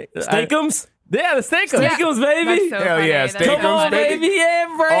would make. Steakums? Yeah, the steakums. Steakums, baby. So hell yeah, steakums, Come on, baby.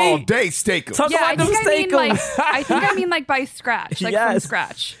 Yeah, right. All day steakums. Talk about them steakums. I think I mean like by scratch, like from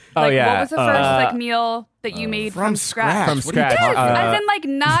scratch. Oh, like, yeah. what was the first like meal that you made from scratch? From scratch. Yes, as in like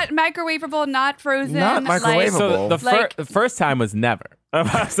not microwavable, not frozen. Not microwavable. So the first time was never.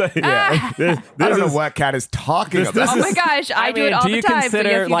 I don't know what Kat is talking about. Oh my gosh, I do it all the time. Do you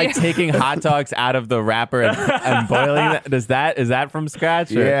consider like taking hot dogs out of the wrapper and boiling them? Is that from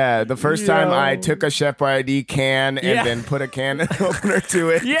scratch? Or? Yeah, the first time I took a Chef Boyardee can and then put a can opener to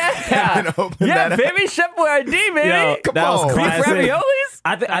it. Yeah, and opened that baby, Chef Boyardee, baby. Yo, Come that was on. Beef classic. raviolis.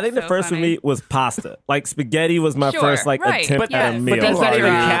 I think the so first for funny. me was pasta. Like spaghetti was my Sure, first like right. attempt at a meal. But does that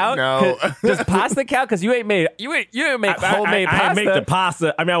even Yeah. count? No. Does pasta count? Because you ain't make homemade I pasta. make the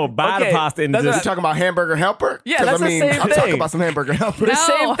pasta. I mean, I would buy the Okay, pasta and that's You just. talking about hamburger helper? Yeah, 'Cause, that's I the mean, same I'm talking thing. about some hamburger helper. The No.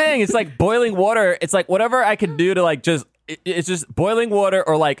 same thing. It's like boiling water. It's like whatever I can do to like just. It's just boiling water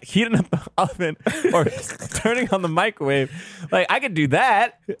or like heating up the oven or turning on the microwave. Like I could do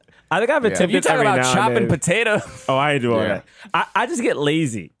that. I think I've attempted If you talk every about now and chopping then. potatoes, Oh, I ain't do all Yeah. that. I just get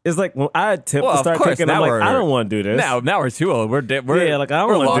lazy. It's like when I attempt Well, to of start course, cooking, now I'm like, we're- I don't want to do this. now we're too old. We're Yeah, like, I don't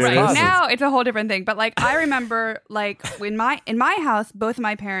we're wanna lost do this. causes. Now it's a whole different thing. But like I remember, like in my house, both of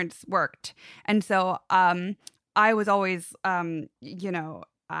my parents worked, and so I was always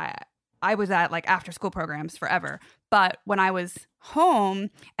I was at like after school programs forever. But when I was home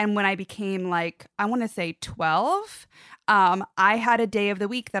and when I became like I want to say 12, I had a day of the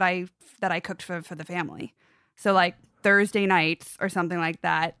week that I cooked for the family. So like Thursday nights or something like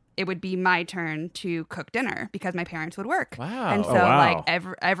that, it would be my turn to cook dinner because my parents would work. Wow. And so Oh, wow. like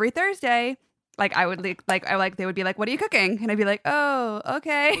every Thursday, like I would they would be like, "What are you cooking?" And I'd be like, "Oh,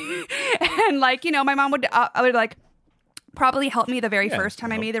 okay." And like, my mom would I would like probably help me the very first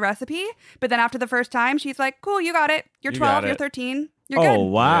time I made the recipe, but then after the first time, she's like, "Cool, you got it. You're You 12, got you're it. 13. You're Oh, good."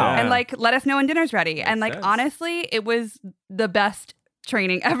 wow. And like let us know when dinner's ready. And like sense. honestly, it was the best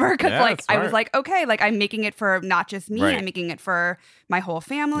training ever because Yeah, like I was smart. like, okay, like I'm making it for not just me, Right. I'm making it for my whole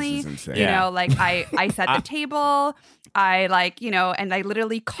family. This is insane. You Yeah. know, like I set the table. I like, and I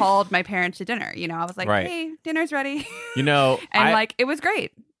literally called my parents to dinner. I was like, Right. "Hey, dinner's ready." You know, And like it was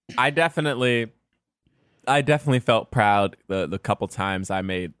great. I definitely felt proud the couple times I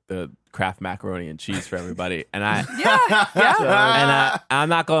made the Kraft macaroni and cheese for everybody, and I'm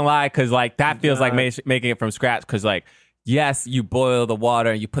not gonna lie, because like that feels like making it from scratch. Because like, yes, you boil the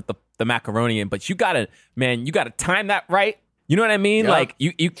water and you put the macaroni in, but you gotta time that right. You know what I mean? Yep. Like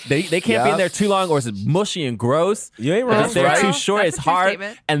they can't be in there too long, or it's mushy and gross. You ain't If wrong. it's there That's too right. short, That's it's a true hard.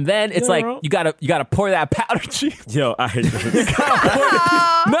 statement. And then it's You like ain't you gotta pour that powdered cheese. Yo, I hate this.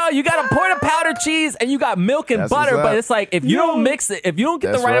 No, you gotta pour the powdered cheese and you got milk and That's butter, what's but up. it's like if you don't mix it, if you don't get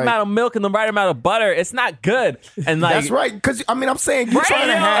the That's right right. amount of milk and the right amount of butter, it's not good. And like That's right. Because I mean, I'm saying you're Right, trying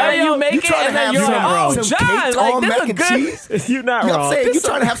to yo, have you make it, trying and to then have you're some, like, oh, some John, caked like, on this mac is and good. cheese. You're not You know what wrong. I'm saying? You're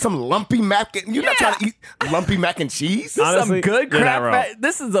trying to have some lumpy mac. You're not trying to eat lumpy mac and cheese. Honestly, some good you're not crap. wrong.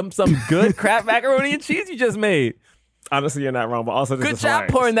 This is some good crap macaroni and cheese you just made. Honestly, you're not wrong, but also this Good is job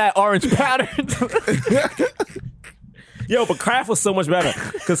hilarious. pouring that orange powder. Yo, but Kraft was so much better.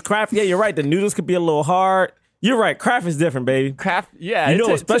 Because Kraft, yeah, you're right. The noodles could be a little hard. You're right. Kraft is different, baby. Kraft, yeah. You it know,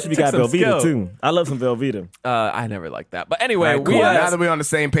 took- especially if you took got some Velveeta, skill. too. I love some Velveeta. I never liked that. But anyway, All right, cool. we Now that we're on the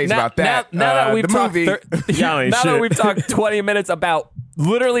same page about that, Now that we've the talked, movie, Y'all ain't now that shit. we've talked 20 minutes about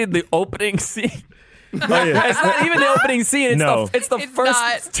literally the opening scene. Oh, yeah. It's not even the opening scene. It's No. the It's first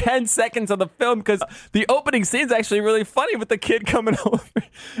not. 10 seconds of the film, because the opening scene is actually really funny with the kid coming over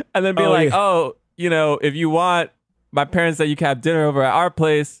and then being Oh, like, yeah. "Oh, if you want, my parents said you can have dinner over at our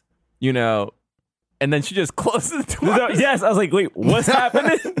place, and then she just closes the door. Yes, I was like, wait, what's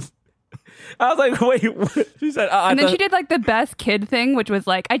happening? I was like, wait, what? She said, And then she did like the best kid thing, which was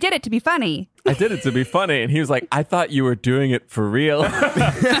like, "I did it to be funny." I did it to be funny. And he was like, "I thought you were doing it for real."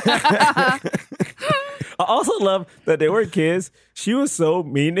 I also love that they were kids. She was so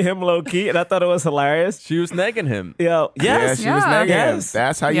mean to him low key, and I thought it was hilarious. She was negging him. Yo, yeah, yes, she was Yeah. negative. Yes.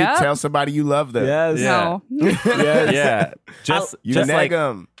 That's how you Yeah. tell somebody you love them. yes, Yeah. No. yes. Yeah. Just You just neg like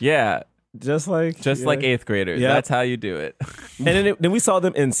them. yeah, just like just yeah. like eighth graders. Yeah. That's how you do it. And then we saw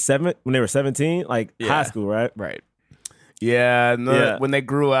them in when they were 17, like Yeah. high school, right? Right. Yeah, no, Yeah. when they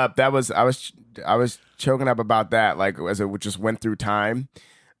grew up, I was choking up about that, like as it just went through time,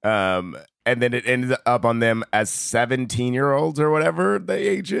 and then it ended up on them as 17-year-olds or whatever the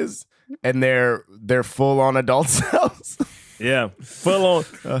age is, and they're full on adult selves. Yeah, full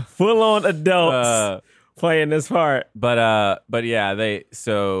on adults playing this part. But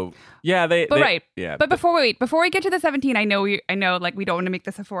yeah, they But right. yeah. But before we get to the 17, I know like we don't want to make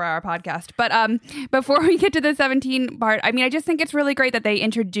this a 4-hour podcast, but before we get to the 17 part, I mean, I just think it's really great that they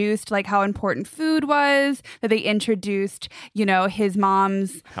introduced like how important food was, that they introduced, his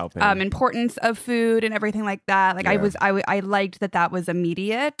mom's Helping. importance of food and everything like that. Like I liked that was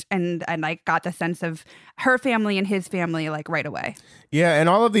immediate and I got the sense of her family and his family like right away. Yeah, and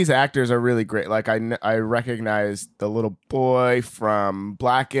all of these actors are really great. Like I recognize the little boy from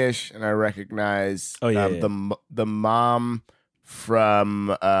Blackish, and I recognize the mom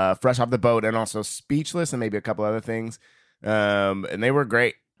from Fresh Off the Boat, and also Speechless, and maybe a couple other things. And they were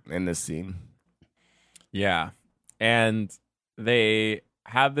great in this scene. Yeah. And they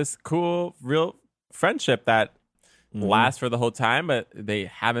have this cool, real friendship that last for the whole time, but they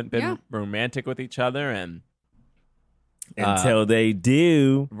haven't been romantic with each other, and until they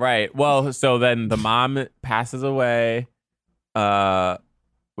do. Right. Well, so then the mom passes away,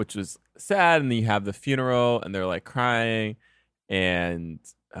 which was sad, and then you have the funeral, and they're like crying, and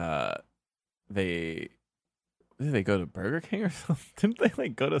did they go to Burger King or something? Didn't they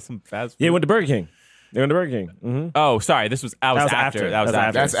like go to some fast food? Yeah, went to Burger King. They went to Burger King. Mm-hmm. Oh, sorry. That was after.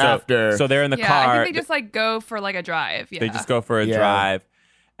 That's after. So they're in the car. I think they just like go for like a drive. Yeah. They just go for a drive.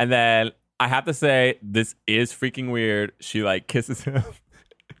 And then I have to say, this is freaking weird. She like kisses him.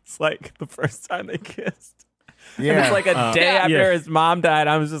 It's like the first time they kissed. Yeah. And it's like a day after his mom died.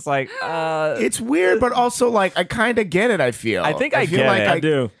 I was just like, it's weird, but also like I kind of get it, I feel. I think I get like it. I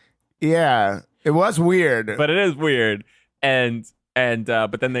do. Yeah. It was weird. But it is weird.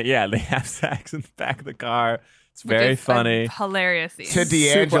 But then they have sex in the back of the car. It's very funny. Hilarious scene. To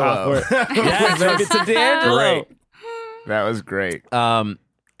D'Angelo. Yes, to D'Angelo. Great. That was great.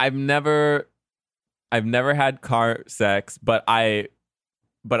 I've never had car sex, but I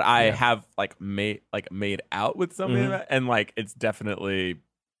have made out with somebody and like it's definitely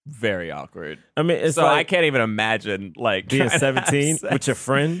very awkward. I mean, it's so like I can't even imagine like being 17 with your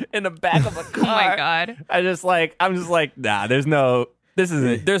friend in the back of a car. Oh my god! I'm just like, nah. There's no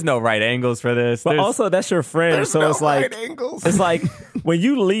right angles for this. But also, that's your friend, There's so no it's like right angles. it's like when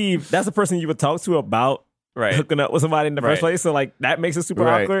you leave, that's the person you would talk to about hooking up with somebody in the first place. So like that makes it super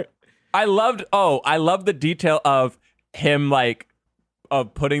awkward. I loved the detail of him like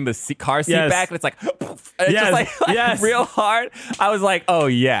of putting the car seat back, and it's like it's just like real hard. I was like, oh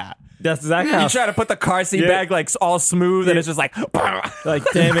yeah. That's exactly how you try to put the car seat back like all smooth, and it's just like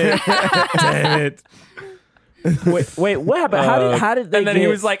damn it, damn it. Wait, what happened? How did they? And then he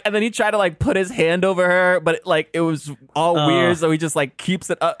was like, and then he tried to like put his hand over her, but it was all weird, so he just like keeps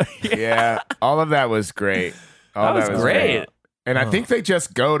it up. Yeah, all of that was great. That was great. And I think they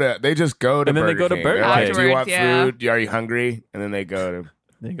just go to and then Burger they go to King. Burger They're like, King. do you want food? Are you hungry? And then they go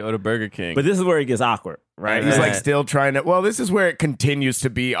to Burger King. But this is where it gets awkward, right? He's like still trying to. Well, this is where it continues to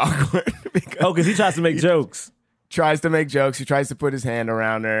be awkward because he tries to make jokes. Tries to make jokes. He tries to put his hand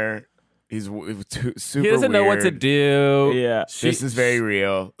around her. He's super. He doesn't know what to do. Yeah, this is very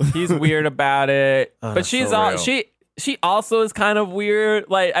real. He's weird about it, but she's so she also is kind of weird.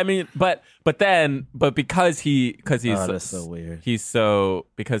 Like I mean, but because he's that's so weird.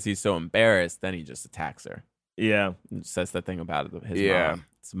 Because he's so embarrassed, then he just attacks her. Yeah, and says the thing about his mom.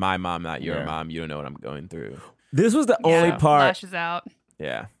 It's my mom, not your mom. You don't know what I'm going through. This was the only part. Lashes out.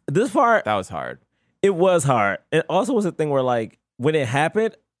 Yeah, this part that was hard. It was hard. It also was a thing where like when it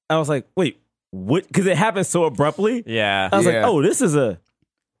happened, I was like, wait, what? Because it happened so abruptly. Yeah, I was like, oh, this is a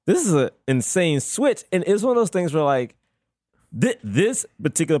insane switch, and it's one of those things where like this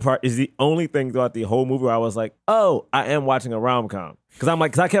particular part is the only thing throughout the whole movie where I was like, oh, I am watching a rom-com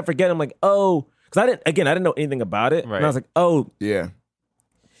because I kept forgetting. I'm like, oh, because I didn't know anything about it, and I was like, oh, yeah,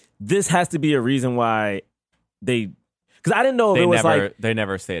 this has to be a reason why because I didn't know if it was like they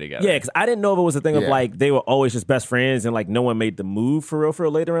never stay together. Yeah, because I didn't know if it was a thing of like they were always just best friends and like no one made the move for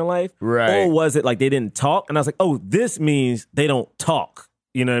real later in life, right? Or was it like they didn't talk? And I was like, oh, this means they don't talk.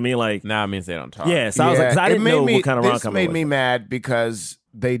 You know what I mean? Like now it means they don't talk. Yeah, so I was like, because I didn't know what kind of rom-com. This made me mad because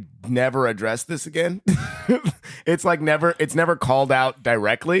they never addressed this again. It's like it's never called out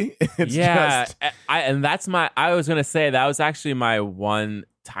directly. It's just... and that's I was gonna say that was actually my one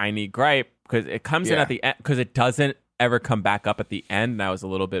tiny gripe because it comes in at the end because it doesn't ever come back up at the end, and I was a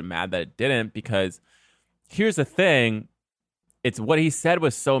little bit mad that it didn't because here's the thing, it's what he said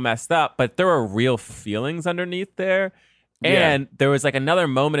was so messed up, but there were real feelings underneath there. And there was like another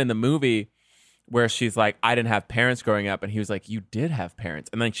moment in the movie where she's like, I didn't have parents growing up. And he was like, you did have parents.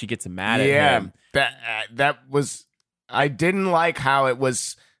 And then she gets mad at him. That was, I didn't like how it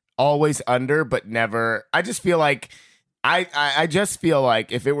was always under, but never. I just feel like, I just feel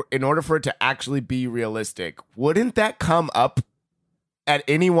like if it were, in order for it to actually be realistic, wouldn't that come up at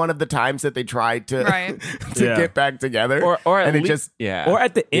any one of the times that they tried to get back together? Or at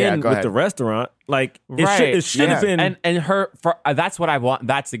the end with the restaurant. Like it should have been, and her for that's what I want.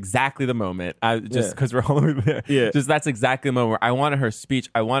 That's exactly the moment. Just because we're all over there. Yeah, just that's exactly the moment where I wanted her speech.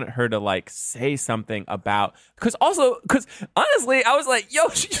 I wanted her to like say something about because honestly, I was like, yo,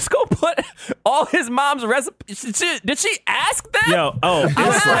 she just go put all his mom's recipes. Did she ask that?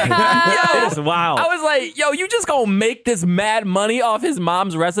 It's wild. I was like, yo, you just gonna make this mad money off his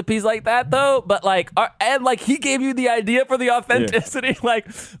mom's recipes like that though? But like, and like he gave you the idea for the authenticity, like.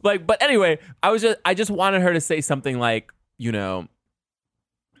 But anyway, I just wanted her to say something like, you know,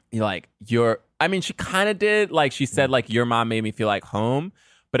 like I mean, she kind of did. Like she said, like your mom made me feel like home,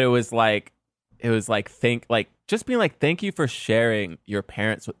 but it was like it was like just being like, thank you for sharing your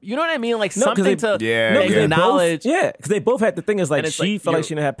parents. You know what I mean? Like No, 'cause something they- to Yeah, acknowledge. Because they both had the thing is like And it's she like, felt like you're-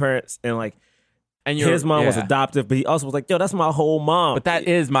 she didn't have parents, and like And his mom was yeah. adoptive, but he also was like, yo, that's my whole mom. But that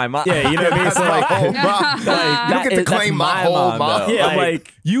is my mom. Yeah, you know what I mean? That's So my like, whole mom. You You get to that's claim my whole mom. though. Yeah,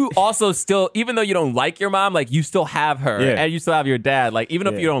 like- you also still, even though you don't like your mom, like you still have her, Yeah. and you still have your dad. Like even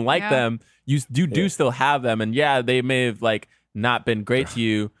if Yeah. you don't like Yeah. them, you do still have them. And yeah, they may have like not been great to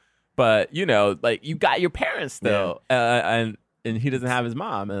you, but you know, like you got your parents still, and he doesn't have his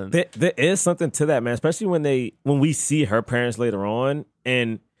mom. And there is something to that, man. Especially when we see her parents later on,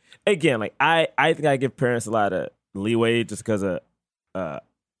 and again, like I think I give parents a lot of leeway just because of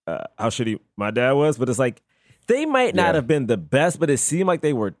how shitty my dad was. But it's like they might not have been the best, but it seemed like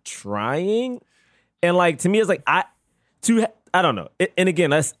they were trying. And like to me, it's like I don't know. And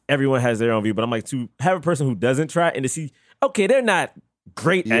again, everyone has their own view, but I'm like to have a person who doesn't try and to see, okay, they're not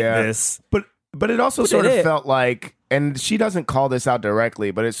great at this. But it also sort of felt like, and she doesn't call this out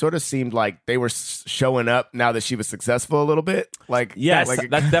directly, but it sort of seemed like they were showing up now that she was successful a little bit. Like, Yes, like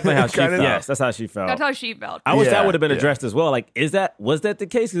that's definitely how she kinda- felt. Yes, that's how she felt. That's how she felt. I wish that Yeah, would have been yeah. addressed as well. Like, was that the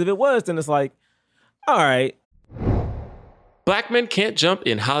case? Because if it was, then it's like, all right. Black Men Can't Jump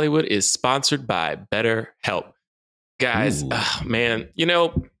in Hollywood is sponsored by BetterHelp. Guys, man, you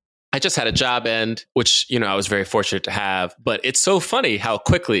know, I just had a job end, which, you know, I was very fortunate to have, but it's so funny how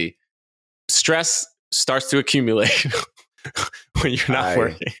quickly stress starts to accumulate when you're not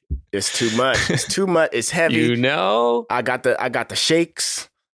working. It's too much. It's too much. It's heavy. You know? I got the shakes,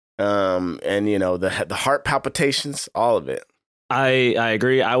 and you know, the heart palpitations, all of it. I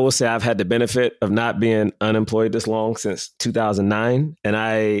agree. I will say I've had the benefit of not being unemployed this long since 2009.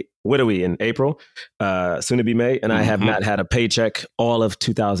 And what are we in April? Soon to be May. And I have not had a paycheck all of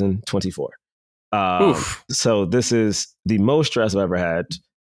 2024. So this is the most stress I've ever had.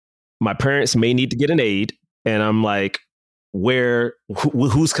 My parents may need to get an aid. And I'm like,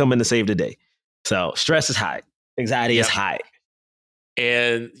 who's coming to save the day? So stress is high. Anxiety is high.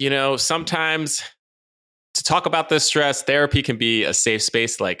 And, you know, sometimes to talk about this stress, therapy can be a safe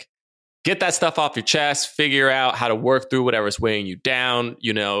space. Like, get that stuff off your chest, figure out how to work through whatever's weighing you down,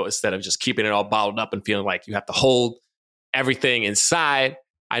 you know, instead of just keeping it all bottled up and feeling like you have to hold everything inside.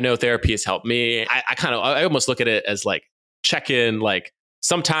 I know therapy has helped me. I almost look at it as like check-in. Like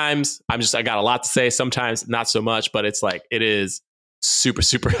sometimes I got a lot to say, sometimes not so much, but it's like, it is super,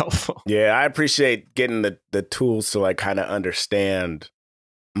 super helpful. Yeah, I appreciate getting the tools to like kind of understand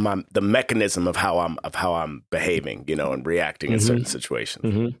the mechanism of how I'm behaving, you know, and reacting in certain situations.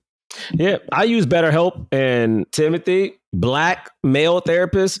 Mm-hmm. Yeah, I use BetterHelp, and Timothy, Black male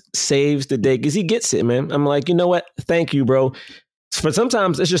therapist, saves the day because he gets it, man. I'm like, you know what? Thank you, bro. For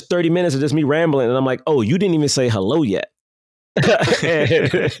sometimes it's just 30 minutes of just me rambling, and I'm like, oh, you didn't even say hello yet.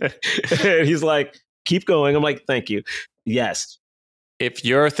 and he's like, keep going. I'm like, thank you. Yes. If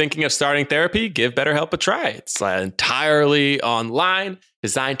you're thinking of starting therapy, give BetterHelp a try. It's entirely online,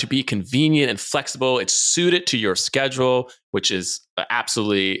 designed to be convenient and flexible. It's suited to your schedule, which is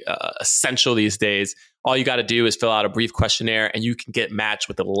absolutely essential these days. All you got to do is fill out a brief questionnaire and you can get matched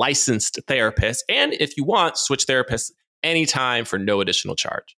with a licensed therapist. And if you want, switch therapists anytime for no additional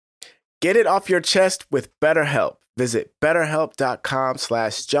charge. Get it off your chest with BetterHelp. Visit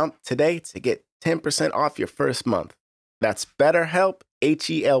BetterHelp.com/jump today to get 10% off your first month. That's BetterHelp,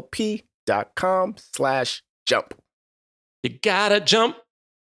 HELP.com/jump. You gotta jump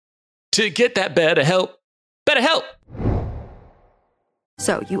to get that BetterHelp. BetterHelp.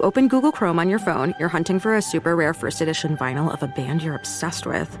 So you open Google Chrome on your phone, you're hunting for a super rare first edition vinyl of a band you're obsessed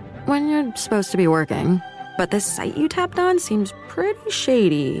with when you're supposed to be working. But this site you tapped on seems pretty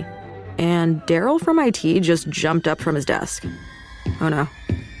shady. And Daryl from IT just jumped up from his desk. Oh no,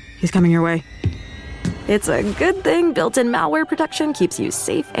 he's coming your way. It's a good thing built-in malware protection keeps you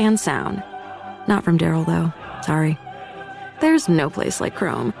safe and sound. Not from Daryl, though. Sorry. There's no place like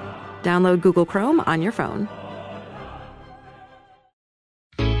Chrome. Download Google Chrome on your phone.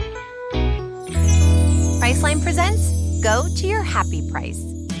 Priceline presents Go to Your Happy Price.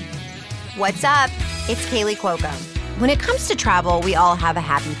 What's up? It's Kaylee Cuoco. When it comes to travel, we all have a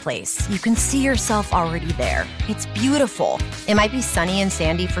happy place. You can see yourself already there. It's beautiful. It might be sunny and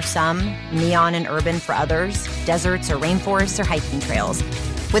sandy for some, neon and urban for others, deserts or rainforests or hiking trails.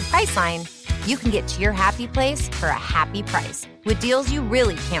 With Priceline, you can get to your happy place for a happy price with deals you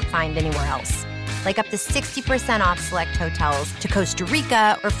really can't find anywhere else. Like up to 60% off select hotels to Costa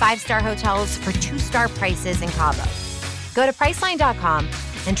Rica or 5-star hotels for 2-star prices in Cabo. Go to Priceline.com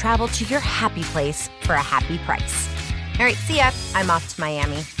and travel to your happy place for a happy price. All right, see ya. I'm off to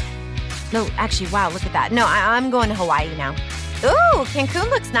Miami. No, actually, wow, look at that. No, I'm going to Hawaii now. Ooh, Cancun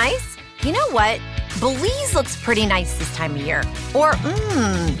looks nice. You know what? Belize looks pretty nice this time of year. Or,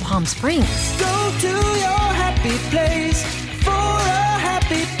 Palm Springs. Go to your happy place for a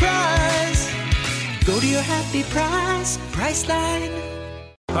happy price. Go to your happy price, Priceline.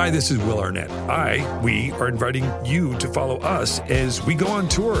 Hi, this is Will Arnett. We are inviting you to follow us as we go on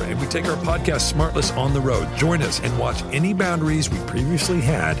tour and we take our podcast Smartless on the road. Join us and watch any boundaries we previously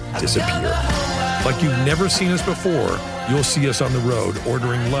had disappear. Like you've never seen us before, you'll see us on the road,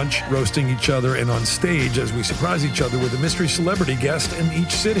 ordering lunch, roasting each other, and on stage as we surprise each other with a mystery celebrity guest in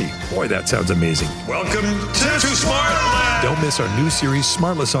each city. Boy, that sounds amazing. Welcome to Smartland! Don't miss our new series,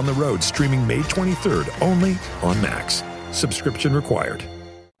 Smartless on the Road, streaming May 23rd, only on Max. Subscription required.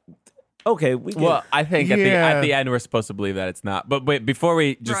 Okay. I think at the end we're supposed to believe that it's not. But wait, before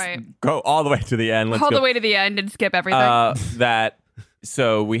we just go all the way to the end, let's all go the way to the end and skip everything.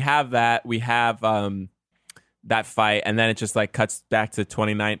 So we have that. We have that fight, and then it just like cuts back to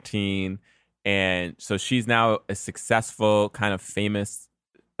 2019, and so she's now a successful, kind of famous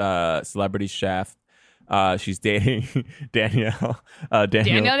celebrity chef. She's dating Daniel Day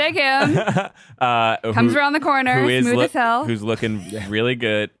Kim comes around the corner, smooth as hell, who's looking really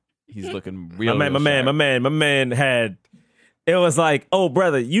good. He's looking real. My man had. It was like, oh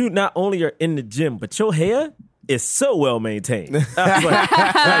brother, you not only are in the gym, but your hair is so well maintained. I was like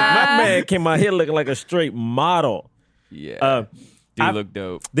my man came out here looking like a straight model. Yeah, look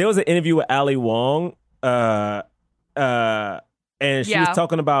dope. There was an interview with Ali Wong, and she was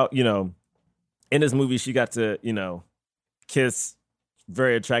talking about, in this movie she got to, kiss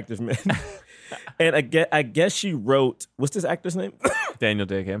very attractive men. And I guess she wrote, what's this actor's name? Daniel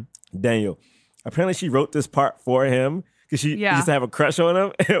Day Kim. Daniel. Apparently she wrote this part for him because she used to have a crush on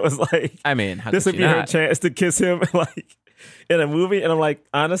him. And it was like, I mean, this would be her chance to kiss him like in a movie. And I'm like,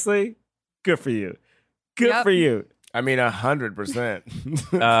 honestly, good for you. Good for you. I mean,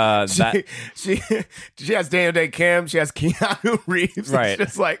 100%. She has Daniel Day Kim. She has Keanu Reeves. Right.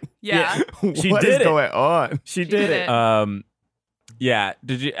 It's just like, she what did is going on? She did it. Yeah.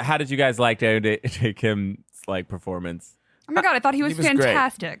 How did you guys like Daniel Day Kim's like performance? Oh my God, I thought he was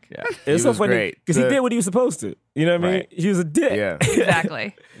fantastic. Yeah. It's so funny because he did what he was supposed to. You know what I mean? He was a dick. Yeah.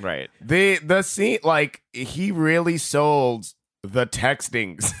 Exactly. Right. The scene, like, he really sold the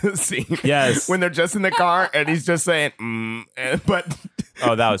texting scene. Yes. When they're just in the car and he's just saying, but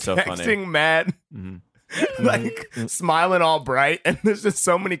oh, that was so texting funny. mad, like smiling all bright, and there's just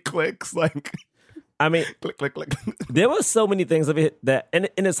so many clicks, like. I mean, click, click, click. There was so many things of it that, and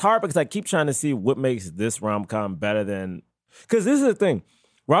it's hard because I keep trying to see what makes this rom-com better than, because this is the thing,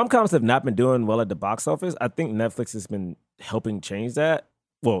 rom-coms have not been doing well at the box office. I think Netflix has been helping change that.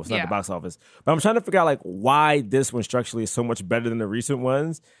 Well, it's not the box office, but I'm trying to figure out like why this one structurally is so much better than the recent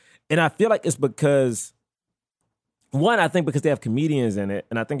ones, and I feel like it's because, one, I think because they have comedians in it,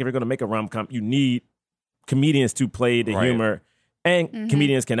 and I think if you're going to make a rom-com, you need comedians to play the humor. And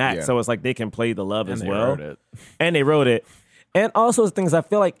comedians can act, so it's like they can play the love as well. And they wrote it. And also things, I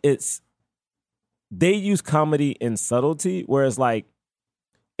feel like they use comedy in subtlety, whereas like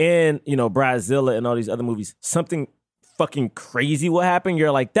in, Bridezilla and all these other movies, something fucking crazy will happen. You're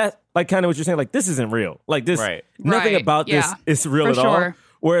like, that, like kind of what you're saying, like this isn't real. Like this, nothing about this is real at all.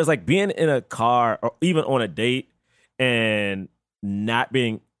 Whereas like being in a car or even on a date and not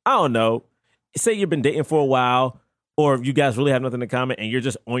being, I don't know, say you've been dating for a while, or if you guys really have nothing in common and you're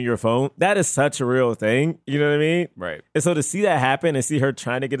just on your phone, that is such a real thing. You know what I mean? Right. And so to see that happen and see her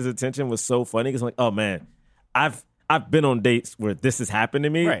trying to get his attention was so funny because I'm like, oh man, I've been on dates where this has happened to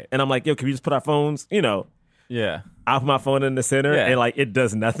me. Right. And I'm like, yo, can we just put our phones, Yeah. I'll put my phone in the center and like it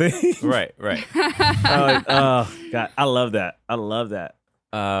does nothing. Right. I'm like, oh God, I love that. I love that.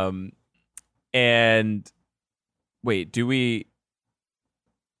 And wait,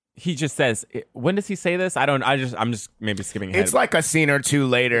 he just says, when does he say this? I'm just maybe skipping ahead. It's like a scene or two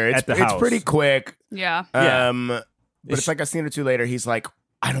later. It's pretty quick. Yeah. But it's like a scene or two later. He's like,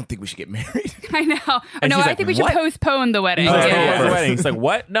 I don't think we should get married. I know. I think we should postpone the wedding. The wedding. He's like,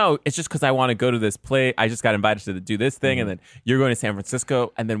 what? No, it's just because I want to go to this play. I just got invited to do this thing, and then you're going to San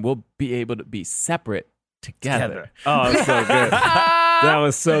Francisco, and then we'll be able to be separate together. Oh, it was so good. That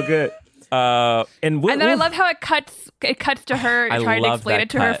was so good. And then I love how it cuts to her trying to explain it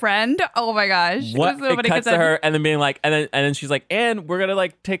to her friend. Oh my gosh. What? It cuts to her and then being like, and then she's like, and we're gonna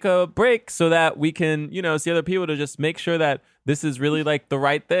like take a break so that we can, see other people to just make sure that this is really like the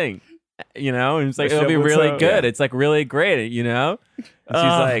right thing. And it's like, it'll be really good. It's like really great, And she's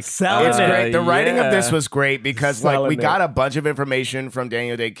like, it's great. The writing of this was great because like we Solid got a bunch of information from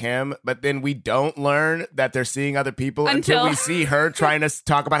Daniel Day Kim, but then we don't learn that they're seeing other people until we see her trying to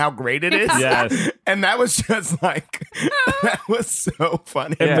talk about how great it is. Yes. And that was just like, that was so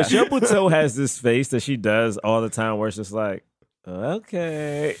funny. And Michelle Buteau has this face that she does all the time where it's just like,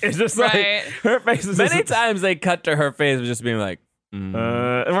 okay. It's just like, her face is many times they cut to her face of just being like,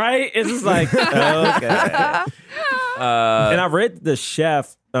 right? It's just like, okay. And I read the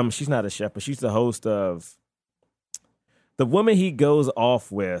chef, she's not a chef, but she's the host of the woman he goes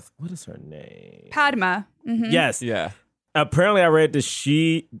off with. What is her name? Padma. Mm-hmm. Yes. Yeah. Apparently I read that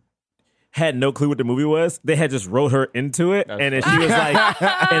she had no clue what the movie was. They had just wrote her into it. And then she was like,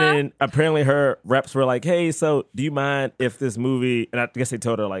 and then apparently her reps were like, hey, so do you mind if this movie, and I guess they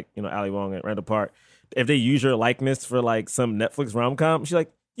told her like, Ali Wong and Randall Park, if they use your likeness for like some Netflix rom-com, she's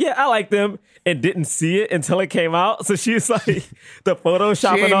like, yeah, I like them, and didn't see it until it came out. So she's like, the Photoshop She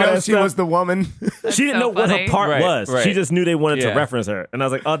and didn't all know that she stuff. was the woman. She didn't know what her part was. Right. She just knew they wanted to Yeah. reference her. And I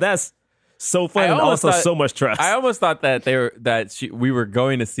was like, oh, that's so fun I and almost also thought- so much trust. I almost thought that we were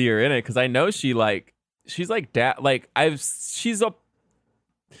going to see her in it because I know she's like she's a.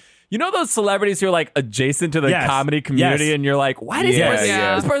 You know those celebrities who are like adjacent to the Yes. comedy community, Yes. and you're like, why does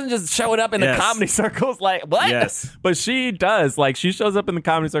this person just showing up in the Yes. comedy circles? Like, what? Yes. But she does. Like, she shows up in the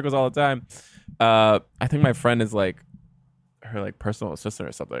comedy circles all the time. I think my friend is like her like personal assistant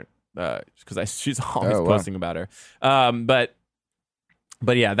or something. Because she's always posting about her.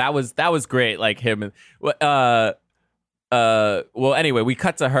 But yeah, that was great. Like him and well, anyway, we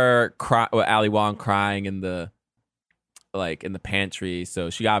cut to her Ali Wong crying in the pantry. So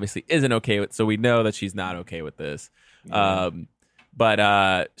she obviously isn't okay with. So we know that she's not okay with this.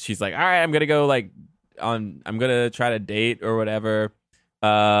 But she's like, all right, I'm gonna go I'm gonna try to date or whatever.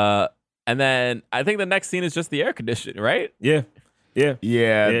 And then I think the next scene is just the air conditioner, right? Yeah. Yeah,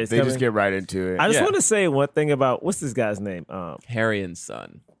 it's they coming. just get right into it. I just want to say one thing about, what's this guy's name? Harry and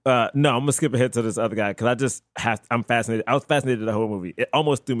Son. No, I'm gonna skip ahead to this other guy because I'm fascinated. I was fascinated the whole movie. It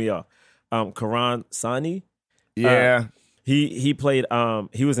almost threw me off. Karan Sani. Yeah. He played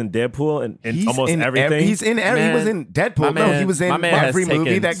he was in Deadpool and He's almost in everything. He was in Deadpool. No, he was in every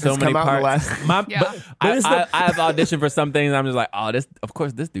movie that has come out in the last. I have auditioned for some things. I'm just like, oh, of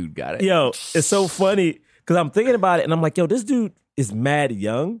course this dude got it. Yo, it's so funny because I'm thinking about it and I'm like, yo, this dude is mad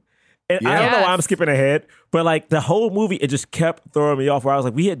young. And I don't know why I'm skipping ahead, but like the whole movie, it just kept throwing me off. Where I was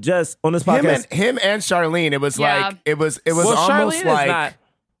like, we had just on this podcast, him and Charlene. It was like it was almost Charlene like. is not,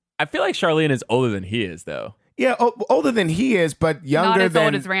 I feel like Charlene is older than he is, though. Yeah, older than he is, but younger Not as than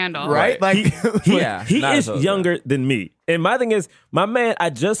old as Randall. right? Like he not is as old as younger than me. And my thing is, my man, I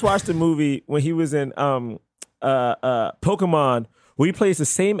just watched the movie when he was in Pokemon, where he plays the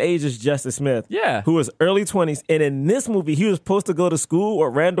same age as Justice Smith. Yeah. Who was early 20s. And in this movie, he was supposed to go to school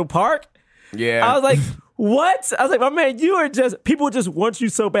at Randall Park. Yeah. I was like, what? I was like, my man, people just want you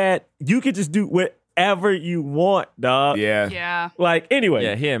so bad, you can just do whatever you want, dog. Yeah. Like, anyway.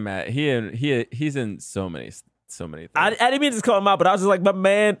 Yeah, he and Matt, he's in so many things. I didn't mean to just call him out, but I was just like, my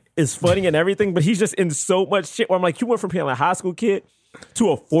man is funny and everything, but he's just in so much shit where I'm like, you went from being a high school kid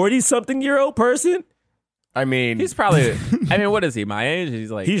to a 40-something-year-old person? I mean, he's probably, what is he, my age?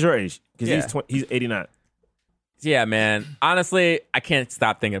 He's your age, because he's 89. Yeah, man. Honestly, I can't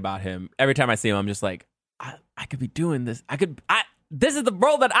stop thinking about him. Every time I see him, I'm just like, I could be doing this. This is the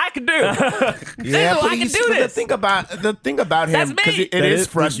role that I could do. Yeah, I can do this. The thing about him, because it is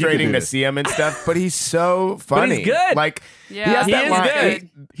frustrating to see him and stuff, but he's so funny. But he's good. Like Yeah. he has He that is line, good.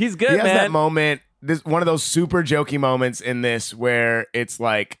 He's good, He has man. that moment. This one of those super jokey moments in this where it's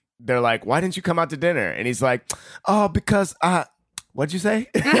like they're like, "Why didn't you come out to dinner?" And he's like, "Oh, because what'd you say?"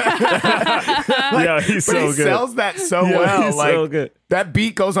 Yeah, he's so he good. sells that so well. He's like so good. that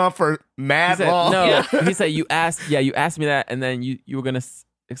beat goes on for mad long. No, he said you asked me that, and then you were gonna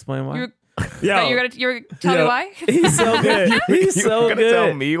explain why. You're gonna tell me why? He's so good. He's You so were gonna good.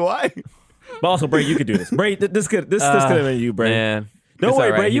 tell me why? But also, Bray, you could do this. Bray, this could have been you, Bray. Man, Don't it's worry,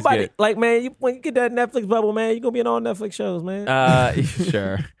 all right. Bray. You He's about to, good. like, man, when you get that Netflix bubble, man, you're gonna be in all Netflix shows, man.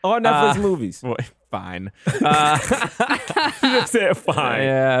 Sure. All Netflix movies. Well, fine. You just said fine.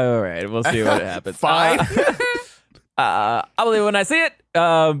 Yeah, all right. We'll see what happens. Fine. I believe it when I see it.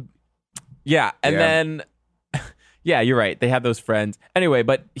 Yeah, and then yeah, you're right. They have those friends. Anyway,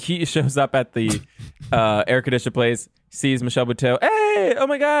 but he shows up at the air conditioner place, sees Michelle Buteau. Hey, oh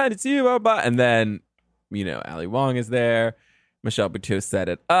my God, it's you, blah, blah. And then, Ali Wong is there. Michelle Buteau set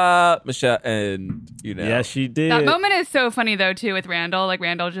it up. Michelle, and yeah, she did. That moment is so funny though too with Randall. Like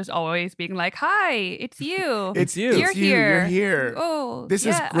Randall just always being like, "Hi, it's you. It's you. You're here. You're here. Oh, this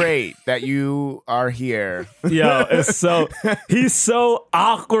yeah. is great that you are here." Yo, it's so he's so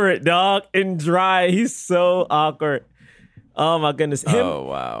awkward, dog, and dry. He's so awkward. Oh my goodness. Oh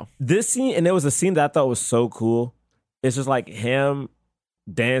wow. This scene, and there was a scene that I thought was so cool. It's just like him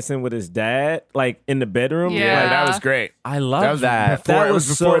dancing with his dad, like in the bedroom. Yeah. Like, that was great. I love that. It was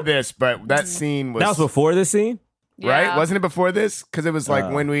before this, but that scene was. That was before this scene, right? Yeah. Wasn't it before this? Because it was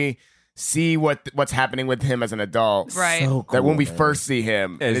like when we see what's happening with him as an adult. Right. So That when cool, we man. first see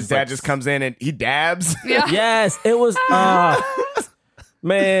him, It's his dad like- just comes in and he dabs. Yeah. Yes, it was.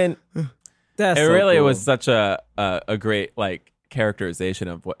 Man, that's It so really cool. was such a great like characterization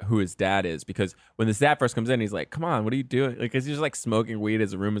of who his dad is, because when his dad first comes in, he's like, "Come on, what are you doing?" Like, 'cause he's just like smoking weed.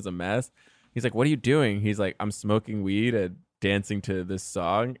 His room is a mess. He's like, "What are you doing?" He's like, "I'm smoking weed and dancing to this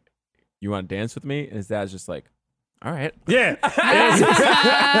song. You want to dance with me?" And his dad's just like, "All right." Yeah.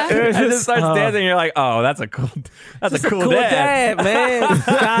 And just starts dancing. And you're like, "Oh, that's a cool cool dad." man.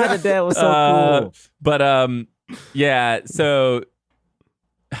 God, the dad was so cool. But yeah. So,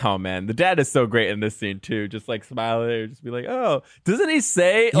 oh man, the dad is so great in this scene too. Just like smiling and just be like, "Oh, doesn't he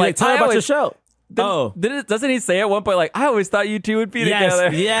say Like, tell me about your show." Doesn't he say at one point like, "I always thought you two would be together"?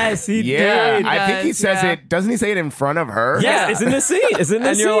 Yes, he Yeah, did. I think he does, says yeah. it. Doesn't he say it in front of her? Yes, it's in the scene. It's in the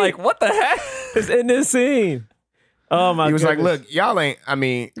And scene. you're like, "What the heck?" It's in this scene. Oh my! He was like, goodness. "Look, y'all ain't. I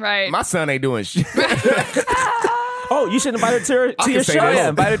mean, Right. my son ain't doing shit." Oh, you should invite her to your can say show. this. Yeah,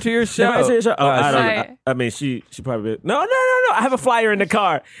 invite her to your show. Invite her to your show. Oh, I don't. Right. I mean, she probably. No. I have a flyer in the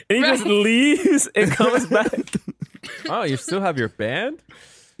car, and he just leaves and comes back. Oh, you still have your band?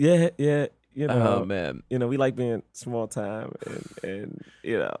 Yeah. You know, Oh man. You know, we like being small time, and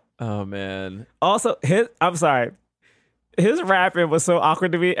you know. Oh man. Also, I'm sorry. His rapping was so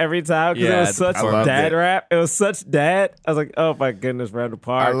awkward to me every time because Yeah, it was such I loved dad it. rap. It was such dad. I was like, oh my goodness, Randall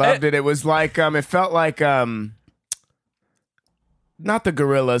Park. I loved it. It was like it felt like not the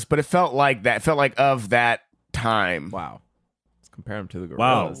Gorillas, but it felt like that. It felt like of that time. Wow. Let's compare him to the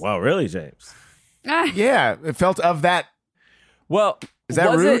Wow, Gorillas. wow, really, James? Yeah, it felt of that. Well, Is that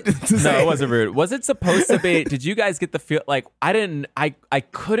was rude it- to no, say? it wasn't rude. Was it supposed to be? Did you guys get the feel? Like, I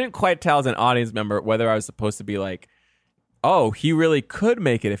couldn't quite tell as an audience member whether I was supposed to be like, oh, he really could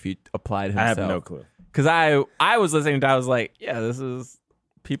make it if he applied I himself. have no clue. Because I was listening to, I was like, yeah, this is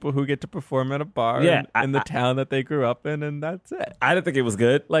people who get to perform at a bar Yeah, in the town that they grew up in, and that's it. I didn't think it was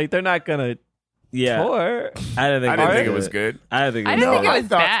good. Like, they're not gonna Yeah, tour. I didn't think. I didn't think it was good. I didn't think. I It didn't was think it I was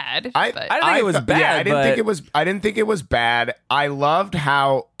thought- bad. but I didn't think it was thought- bad, Yeah, I didn't think but- it was. I didn't think it was bad. I loved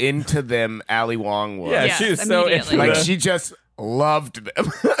how into them Ali Wong was. Yeah, Yes, she was so immediately. into like them. she just loved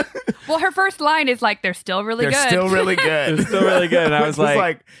them. Well, her first line is like, "They're still really They're good." still really good. They're still really good. And I was It's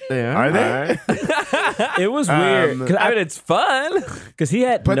like, are they? It was weird because I mean, it's fun. he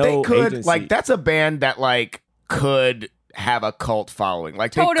had But no they could agency. like that's a band that like could have a cult following.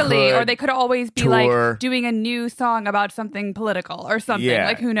 Like Totally, they or they could always be tour. like doing a new song about something political or something. Yeah.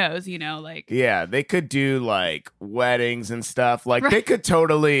 Like who knows, like Yeah, they could do like weddings and stuff. Like Right. they could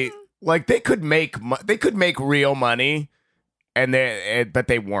totally like they could make they could make real money, and but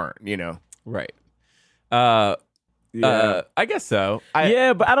they weren't. Right. yeah. I guess so.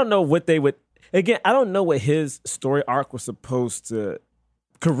 Yeah, but I don't know what they would. Again, I don't know what his story arc was supposed to,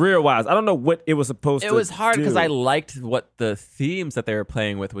 career-wise. I don't know what it was supposed to. It was hard because do. I liked what the themes that they were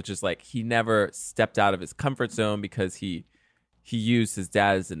playing with, which is like he never stepped out of his comfort zone because he used his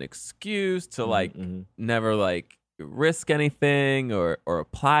dad as an excuse to like never like risk anything or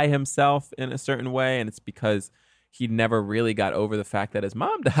apply himself in a certain way, and it's because he never really got over the fact that his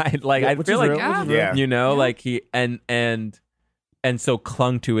mom died. Like I Which feel is like real, which is real. Yeah. like he and so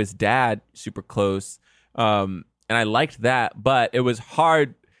clung to his dad super close. And I liked that, but it was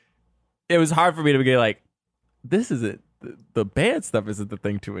hard. It was hard for me to be like, this isn't the bad stuff isn't the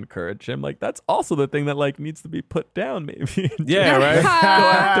thing to encourage him. Like that's also the thing that like needs to be put down, maybe. Yeah, right. Go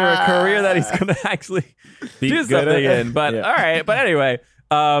after a career that he's gonna actually Be do good something at. in. But Yeah. all right. But anyway,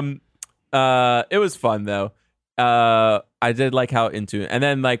 it was fun though. I did like how into it. And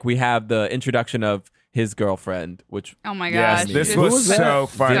then like we have the introduction of his girlfriend, which oh my Yes, gosh, this it's was so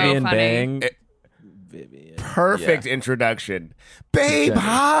funny. Vivian funny. Bang. Perfect introduction. Babe,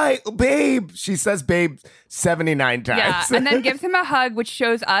 hi. Babe. She says babe 79 times. Yeah, and then gives him a hug, which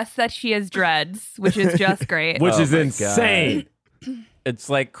shows us that she has dreads, which is just great. Which Oh is my insane. It's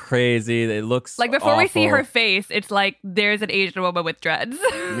like crazy. It looks Like before we see awful. her face, it's like there's an Asian woman with dreads.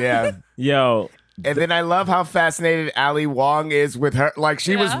 Yeah. Yo, And then I love how fascinated Ali Wong is with her. Like,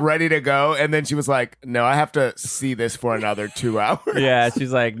 she was ready to go, and then she was like, no, I have to see this for another 2 hours. Yeah,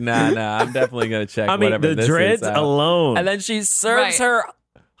 she's like, nah, I'm definitely going to check whatever the this dreads is out. alone. And then she serves her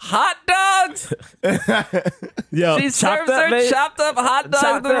hot dogs. Yo, she serves her chopped up hot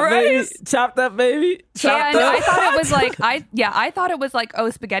dogs with rice. Chopped up, baby. Chopped up. I thought it was like I thought it was like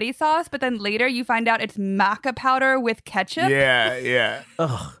spaghetti sauce, but then later you find out it's maca powder with ketchup. Yeah.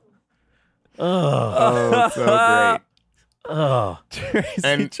 Ugh. Oh, so great. Oh,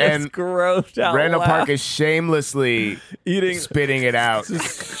 and grossed out Randall loud. Park is shamelessly spitting it out.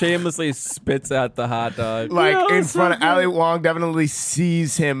 Just shamelessly spits out the hot dog. Like in front of Ali Wong, definitely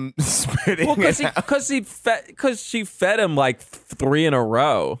sees him spitting it out. Because she fed him like 3 in a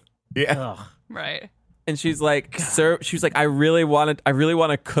row. Yeah. Right. And she's like, "Sir," she was like, I really want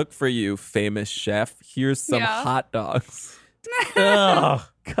to cook for you, famous chef. Here's some hot dogs.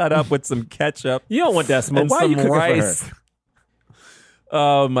 Cut up with some ketchup. You don't want that smoke. And Why are you some cooking rice. for her?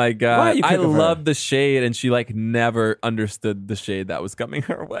 Oh my god! I cooking for love the shade, and she like never understood the shade that was coming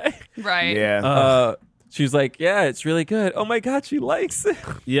her way. Right. Yeah. She's like, yeah, it's really good. Oh my god, she likes it.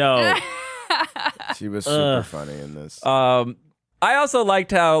 Yo. She was super funny in this. I also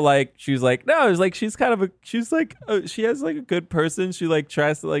liked how like she was like, no, it was like she has like a good person. She like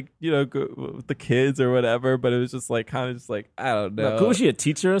tries to like go with the kids or whatever, but it was just like kind of just like I don't know. Like, was she a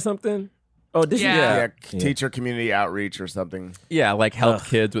teacher or something? Oh, did she? Yeah, teacher community outreach or something. Yeah, like help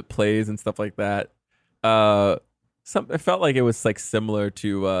kids with plays and stuff like that. It felt like it was like similar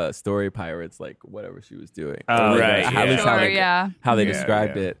to Story Pirates, like whatever she was doing. Right. At least how they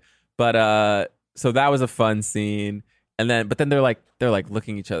described it. But so that was a fun scene. But then they're like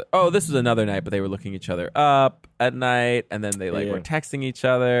looking each other. Oh, this was another night, but they were looking each other up at night, and then they were texting each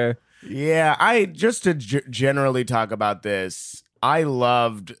other. Yeah, I just to generally talk about this. I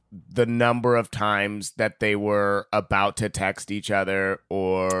loved the number of times that they were about to text each other,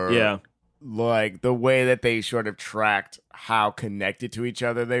 or like the way that they sort of tracked how connected to each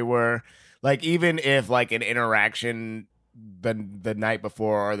other they were. Like even if like an interaction the night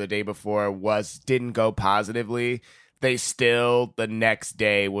before or the day before didn't go positively, they still the next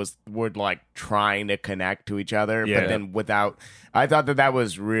day were like trying to connect to each other, but then without. I thought that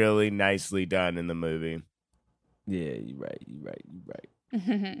was really nicely done in the movie. Yeah, you're right.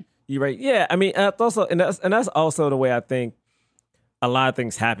 You're right. Yeah, I mean, also, and that's also the way I think a lot of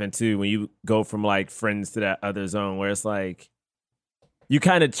things happen too when you go from like Friends to that other zone where it's like you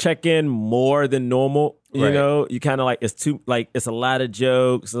kind of check in more than normal. You know, you kind of like it's a lot of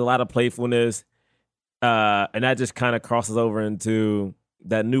jokes, a lot of playfulness. And that just kind of crosses over into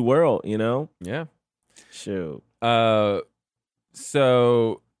that new world, you know? Yeah. Shoot.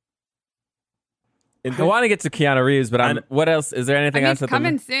 So I want to get to Keanu Reeves, but what else? Is there anything else? It's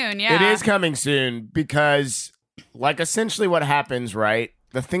coming soon, yeah. It is coming soon because, like, essentially what happens, right?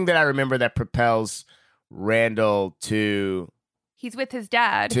 The thing that I remember that propels Randall to... He's with his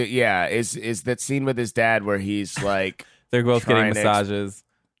dad. Is that scene with his dad where he's like... They're both getting massages.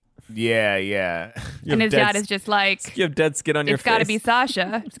 Yeah. And his dad is just like, you have dead skin on your face. It's got to be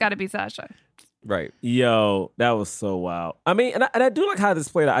Sasha. It's got to be Sasha. Right. Yo, that was so wild. I mean, and I do like how this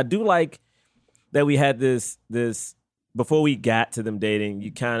played out. I do like that we had this before we got to them dating,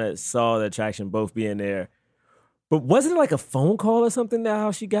 you kind of saw the attraction both being there. But wasn't it like a phone call or something that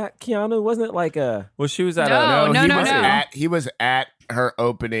how she got Keanu? Wasn't it like a... Well, she was at he was at her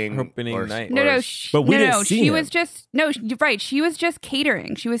opening night. But we didn't see she him. was just... No, right. She was just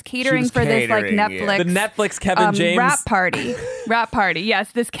catering. She was catering for this like Netflix... The Netflix Kevin James... Rap party.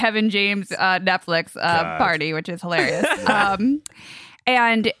 Yes, this Kevin James Netflix party, which is hilarious.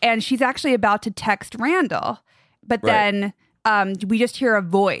 And she's actually about to text Randall. But then we just hear a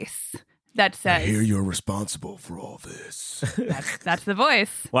voice that says, I hear you're responsible for all this. That's the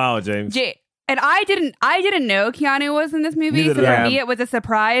voice. Wow, James. And I didn't know Keanu was in this movie, so for me it was a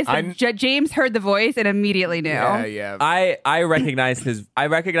surprise. James heard the voice and immediately knew. Yeah. I recognized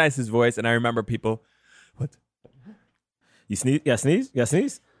his voice, and I remember people. What? You sneeze? Yeah, sneeze? You got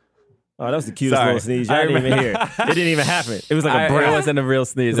sneeze? Oh, that was the cutest little sneeze. I didn't even hear. It didn't even happen. It was like a breath. It wasn't a real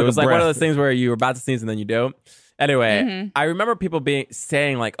sneeze. It was like one of those things where you were about to sneeze and then you don't. Anyway, I remember people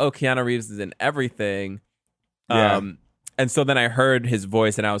saying like, "Oh, Keanu Reeves is in everything," and so then I heard his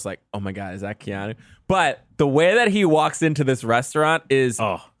voice and I was like, "Oh my god, is that Keanu?" But the way that he walks into this restaurant is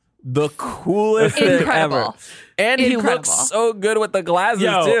the coolest thing ever, and he looks so good with the glasses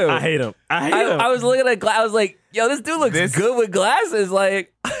too. I hate him. I was looking at I was like, "Yo, this dude looks good with glasses."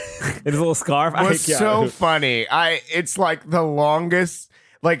 Like, and his little scarf. Was so funny. It's like the longest.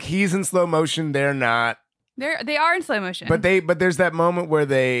 Like he's in slow motion. They're not. They are in slow motion. But there's that moment where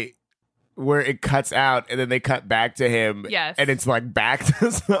they where it cuts out and then they cut back to him. Yes. And it's like back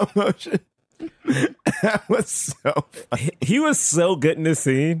to slow motion. That was so funny. He was so good in this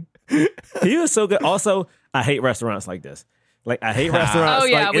scene. He was so good. Also, I hate restaurants like this. Like, I hate restaurants. Oh,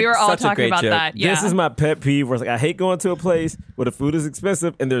 yeah. Like, We were all such a talking great about joke. that. Yeah. This is my pet peeve where it's like, I hate going to a place where the food is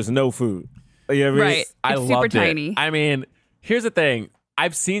expensive and there's no food. You know what I mean? Right. I It's super loved it. tiny. I mean, here's the thing.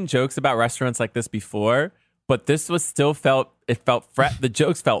 I've seen jokes about restaurants like this before, but this was still felt fresh. The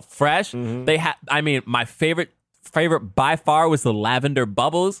jokes felt fresh. Mm-hmm. They had, I mean, my favorite by far was the lavender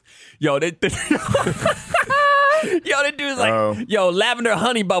bubbles. Yo, the dude's like, yo, lavender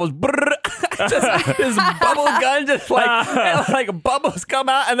honey bubbles. Just like this bubble gun, just like bubbles come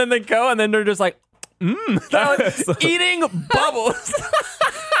out and then they go and then they're just like, eating bubbles.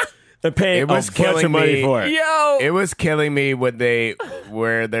 They're paying It was a bunch killing of money me. for it. Yo, It was killing me when they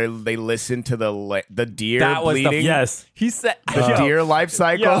listened to the deer that was bleeding. Yes. he said The deer life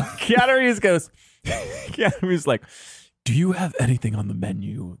cycle. Yo, Keanu Reeves goes. Keanu Reeves like, do you have anything on the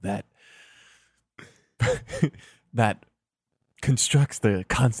menu that that constructs the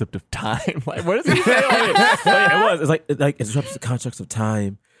concept of time? Like, what does he say? It was. It's like it disrupts the constructs of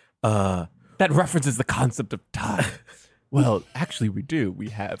time. That references the concept of time. Well, actually, we do.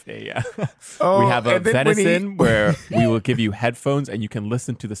 We have a Oh, we have a and then when venison where we will give you headphones and you can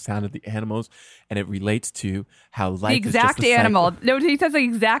listen to the sound of the animals, and it relates to how life the exact is just a animal. cycle. No, he says the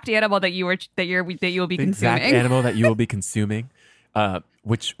exact animal that you will be The consuming. exact animal that you will be consuming,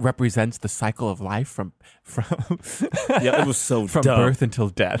 which represents the cycle of life from Yeah, it was so from dumb. birth until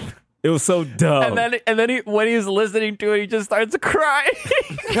death. It was so dumb. And then when he's listening to it, he just starts crying,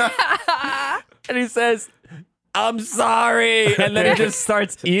 and he says, "I'm sorry," and then he just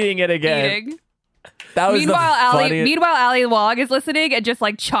starts eating it again. Eating. That was Meanwhile, Ali Wong is listening and just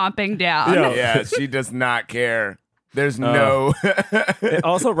like chomping down. Yo. Yeah, she does not care. There's no. And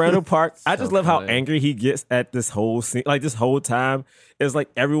also, Randall Park, I just love how funny. angry he gets at this whole scene. Like, this whole time, it's like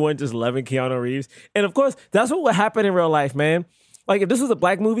everyone just loving Keanu Reeves. And of course, that's what would happen in real life, man. Like, if this was a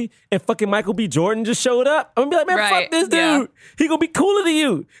black movie and fucking Michael B. Jordan just showed up, I'm gonna be like, man, Right, fuck this dude. yeah. He gonna be cooler than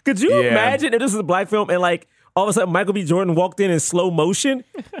you. Could you Yeah. imagine if this was a black film and like all of a sudden Michael B. Jordan walked in slow motion?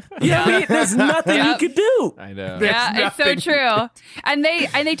 You know what I mean? There's nothing you could do. I know. Yeah, it's so true. And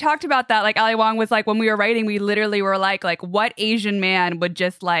they talked about that. Like Ali Wong was like, when we were writing, we literally were like what Asian man would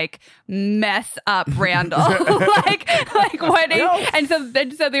just like mess up Randall? like what? And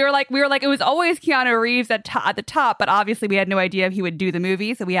so we were like, it was always Keanu Reeves at the top, but obviously we had no idea if he would do the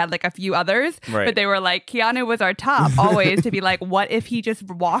movie, so we had like a few others. Right. But they were like, Keanu was our top always to be like, what if he just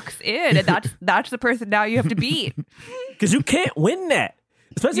walks in and that's the person now you have to beat? Because you can't win that.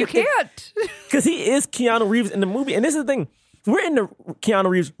 Especially You can't. Because he is Keanu Reeves in the movie. And this is the thing. We're in the Keanu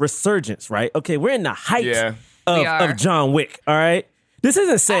Reeves resurgence, right? Okay, we're in the height Yeah. We are. of John Wick, all right? This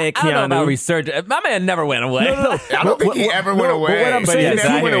isn't saying I don't know Keanu. about resurgence. My man never went away. No. I don't think he ever went away. But what I'm He saying is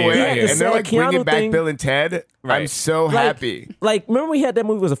never he- went I hear you, away. I hear you. And they're like Keanu bringing back thing- Bill and Ted. I'm Right. so happy. Like, remember we had that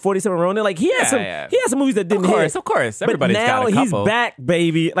movie, was a 47 Ronin? Like, he had Yeah. some movies that didn't hit. Of course. But Everybody's now got a couple. he's back,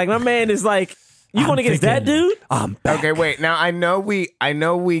 baby. Like, my man is like, you going against that dude? I'm back. Okay, wait. Now I know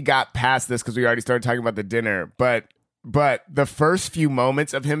we got past this because we already started talking about the dinner, but the first few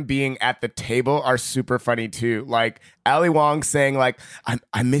moments of him being at the table are super funny too. Like Ali Wong saying like,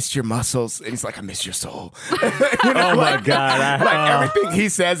 I missed your muscles, and he's like, I miss your soul. You know, Oh, my God. everything he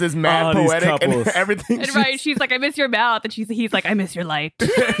says is mad these poetic, and couples. everything. And right, she's like, I miss your mouth, and he's like, I miss your light.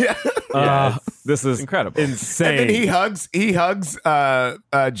 This is incredible. insane. And then he hugs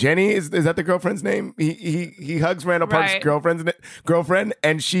Jenny. Is that the girlfriend's name? He hugs Randall Park's Right. girlfriend,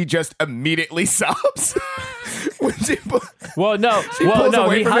 and she just immediately sobs. When she pulls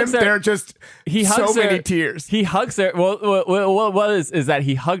away he from hugs him, her. there are just He so hugs her. many tears. He hugs her. Well, what was is that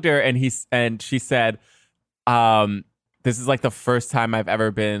he hugged her and she said, "This is like the first time I've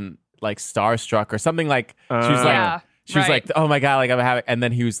ever been like starstruck or something." Like she was like, right. like, "Oh my God!" Like I'm having. And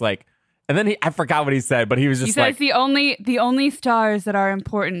then he was like, I forgot what he said, but he was just He says like, the only stars that are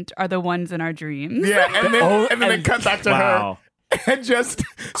important are the ones in our dreams. Yeah, and then it cut back to wow. her. And just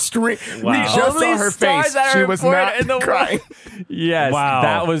scream. Wow. We just only saw her stars face. that She are was important not in the crying. yes, Wow.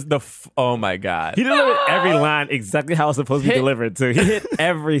 that was the. Oh my God. He delivered every line exactly how it's supposed to be delivered, too. He hit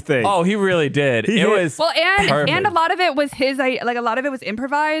everything. Oh, he really did. He It hit- was Well, and perfect. a lot of it was a lot of it was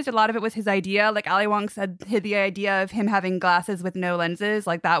improvised. A lot of it was his idea. Like Ali Wong said, the idea of him having glasses with no lenses,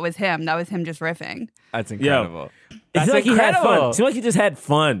 like that was him. That was him just riffing. That's incredible. It That's seemed like he had incredible. fun. It seemed like he just had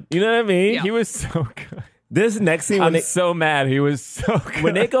fun. You know what I mean? Yeah. He was so good. This next scene, I'm so mad. He was so good.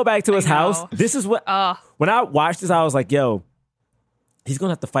 when they go back to his I know. house, this is what. When I watched this, I was like, yo, he's going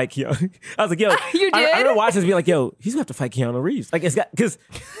to have to fight Keanu. I was like, yo. You I did? remember watching this and being like, yo, he's going to have to fight Keanu Reeves. Like, it's got, because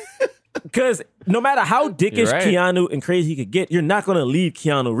Because no matter how dickish Keanu and crazy he could get, you're not going to leave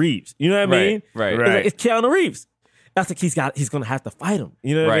Keanu Reeves. You know what I mean? Right. It's, like, it's Keanu Reeves. That's like he's going to have to fight him.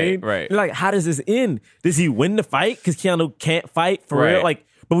 You know what I mean? Right. You're like, how does this end? Does he win the fight? Because Keanu can't fight for real. Like,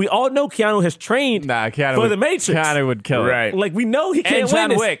 but we all know Keanu has trained for the Matrix. Keanu would kill it. Like, we know he can't and John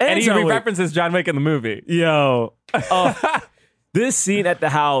win Wick. this. And he references John Wick in the movie. Yo. This scene at the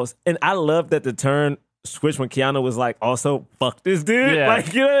house, and I love that the turn switch when Keanu was like, also, fuck this dude. Yeah.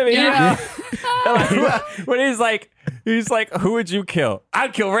 Like, you know what I mean? Yeah. When he's like, who would you kill?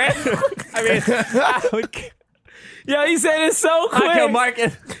 I'd kill Randall. I mean, I would kill. Yo, he said it so quick. I'd kill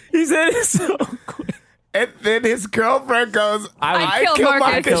Marcus. He said it so quick. And then his girlfriend goes, I'd kill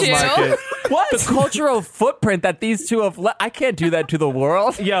Marcus too. What? The cultural footprint that these two have left. I can't do that to the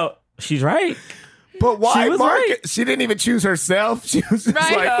world. Yo, she's right. But why She was Marcus? right. She didn't even choose herself. She was just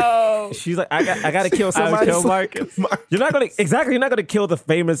like, No. She's like, I gotta kill somebody. I would kill Marcus. You're not gonna kill the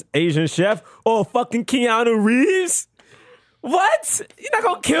famous Asian chef or fucking Keanu Reeves. What? You're not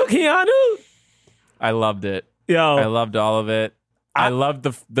gonna kill Keanu? I loved it. Yo, I loved all of it. I loved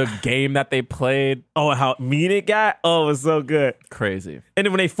the game that they played. Oh, how mean it got. Oh, it was so good. Crazy. And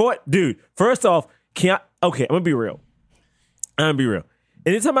then when they fought, dude, first off, okay, I'm gonna be real.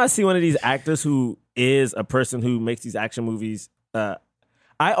 Anytime I see one of these actors who is a person who makes these action movies, I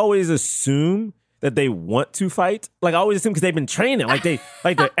always assume that they want to fight. Like I always assume because they've been training. Like they're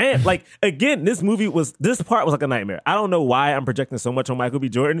amped. Like again, this part was like a nightmare. I don't know why I'm projecting so much on Michael B.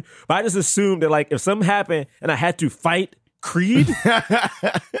 Jordan, but I just assumed that like if something happened and I had to fight Creed,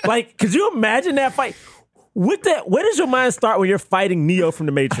 like could you imagine that fight? With that, where does your mind start when you're fighting Neo from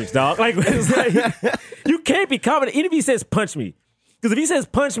the Matrix, dog? Like, it's like you can't be confident. Even if he says punch me. Because if he says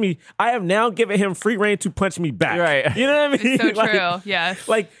punch me, I have now given him free reign to punch me back. Right. You know what I mean? It's so true. Yeah.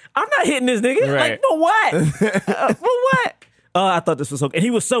 Like, I'm not hitting this nigga. Right. Like, for what? For what? I thought this was so good. And he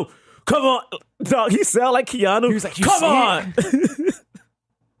was so, come on. Dog, he sounded like Keanu. He was like, come on.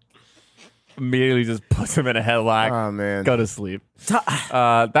 Immediately just puts him in a headlock. Oh, man. Go to sleep.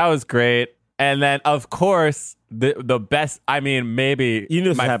 That was great. And then, of course, the best, I mean, maybe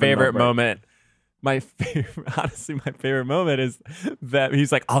my favorite moment. Honestly, my favorite moment is that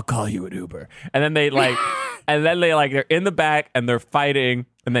he's like, I'll call you an Uber. And then they they're in the back and they're fighting.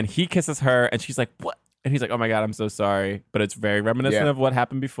 And then he kisses her and she's like, what? And he's like, oh my God, I'm so sorry. But it's very reminiscent of what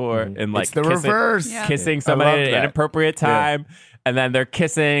happened before. And like it's the reverse. Kissing somebody at an inappropriate time. Yeah. And then they're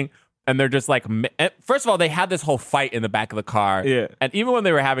kissing. And they're just like, first of all, they had this whole fight in the back of the car. Yeah. And even when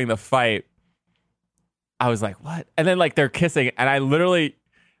they were having the fight, I was like, what? And then like they're kissing. And I literally,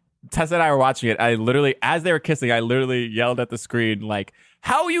 Tessa and I were watching it. As they were kissing, I literally yelled at the screen, like,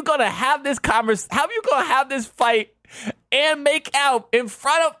 how are you going to have this how are you going to have this fight and make out in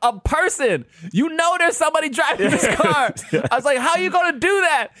front of a person? You know there's somebody driving this car. I was like, how are you going to do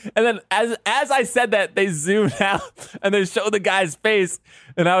that? And then as I said that, they zoomed out and they showed the guy's face.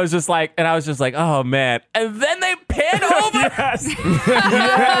 And I was just like, oh man. And then they panned over. Yes.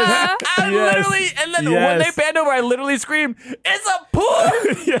 Literally, and then when they panned over, I literally screamed, it's a pool.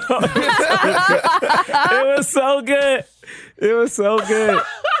 It was so good. It was so good.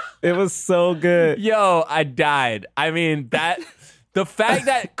 It was so good. Yo, I died. I mean, the fact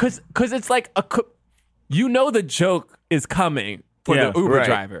that, because it's like, the joke is coming for the Uber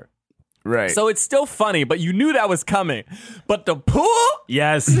driver. Right. So it's still funny, but you knew that was coming. But the pool?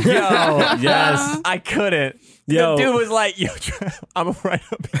 Yes. Yo. Yes. I couldn't. Yo. The dude was like, yo, I'm right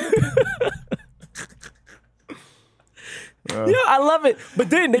up here. Yeah, I love it. But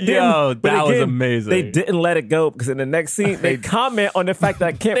then they didn't. Yo, that was amazing. They didn't let it go because in the next scene, they comment on the fact that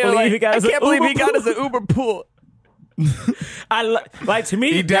I can't believe he got us an Uber pool. To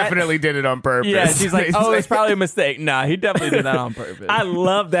me, he definitely did it on purpose. Yeah, she's like, oh, it's probably a mistake. Nah, he definitely did that on purpose. I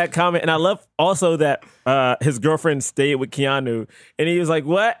love that comment, and I love also that his girlfriend stayed with Keanu, and he was like,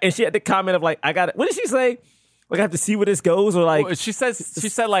 "What?" And she had the comment of like, "I got it." What did she say? Like, I have to see where this goes, or like she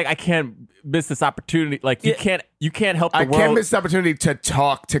said like, I can't miss this opportunity. Like you can't help the world. I can't miss the opportunity to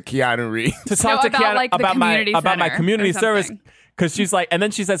talk to Keanu Reeves. To talk to Keanu like, about my community service. service. Because she's like, and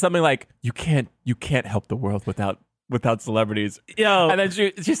then she said something like, you can't help the world without celebrities. Yo. And then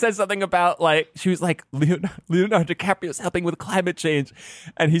she said something about like, she was like, Leonardo DiCaprio's helping with climate change.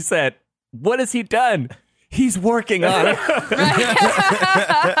 And he said, what has he done? He's working on it.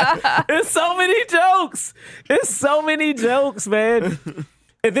 It's so many jokes. It's so many jokes, man.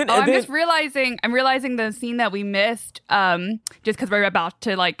 I'm realizing the scene that we missed, just because we're about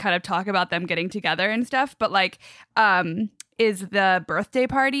to like kind of talk about them getting together and stuff. But like, is the birthday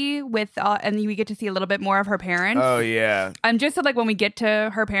party with, and we get to see a little bit more of her parents. Oh yeah. Just so like when we get to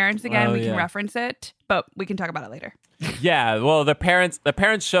her parents again, we can reference it, but we can talk about it later. Yeah, well, the parents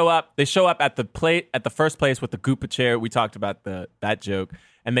show up. They show up at the first place with the Goopa chair. We talked about that joke,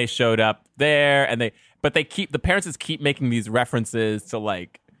 and they showed up there, and the parents just keep making these references to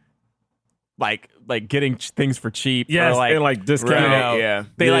like getting things for cheap. Yes, or and like discount.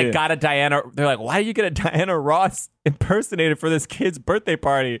 They got a Diana. They're like, why do you get a Diana Ross impersonator for this kid's birthday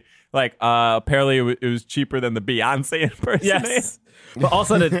party? Like, apparently it was cheaper than the Beyonce impersonator. Yes, but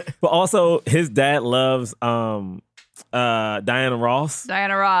also his dad loves Diana Ross.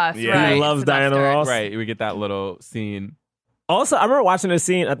 Diana Ross. Yeah, right. he loves Diana Ross. Right, we get that little scene. Also, I remember watching this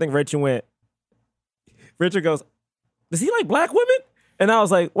scene. I think Richard goes, "Does he like black women?" And I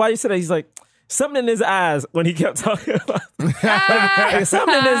was like, "Why you say that?" He's like, something in his eyes when he kept talking about like,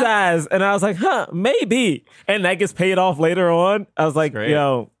 something in his eyes. And I was like, maybe. And that gets paid off later on. I was like,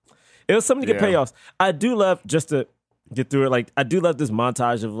 yo, it was something to get payoffs. I do love, just to get through it, like, I do love this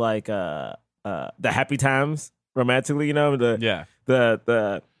montage of like the happy times romantically, you know? Yeah,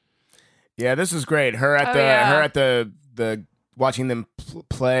 this is great. Her at the watching them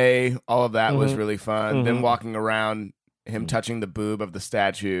play, all of that was really fun. Then walking around, him touching the boob of the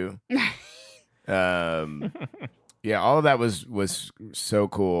statue. All of that was so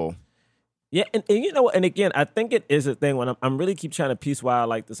cool. Yeah, and you know, and again, I think it is a thing when I'm really keep trying to piece why I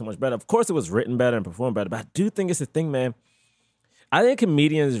like this so much better. Of course, it was written better and performed better, but I do think it's a thing, man. I think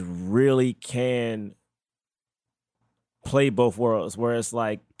comedians really can play both worlds, where it's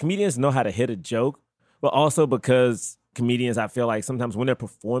like comedians know how to hit a joke, but also because comedians, I feel like sometimes when they're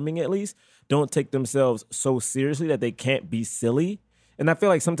performing, at least, don't take themselves so seriously that they can't be silly. And I feel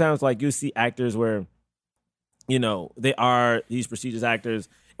like sometimes, like, you see actors where, you know, they are these prestigious actors,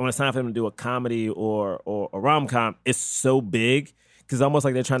 and when it's time for them to do a comedy or a rom-com, it's so big because it's almost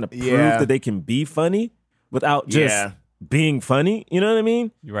like they're trying to prove that they can be funny without just being funny. You know what I mean?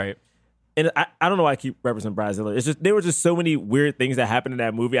 Right. And I don't know why I keep referencing Bridezilla. It's just there were just so many weird things that happened in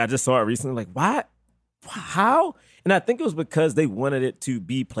that movie. I just saw it recently. Like, what? How? And I think it was because they wanted it to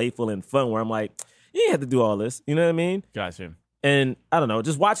be playful and fun, where I'm like, you didn't have to do all this. You know what I mean? Gotcha. And I don't know,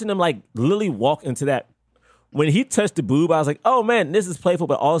 just watching them like literally walk into that. When he touched the boob, I was like, oh man, this is playful,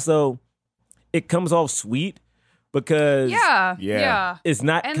 but also it comes off sweet because it's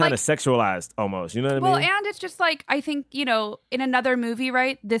not kind of sexualized almost. You know what I mean? Well, and it's just like, I think, you know, in another movie,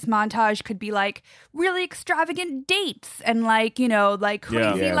 right, this montage could be like really extravagant dates and like, you know, like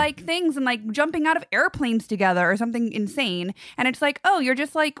crazy like things and like jumping out of airplanes together or something insane. And it's like, oh, you're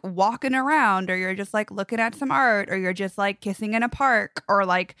just like walking around, or you're just like looking at some art, or you're just like kissing in a park, or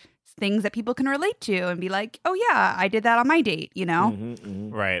like things that people can relate to and be like, oh yeah, I did that on my date, you know?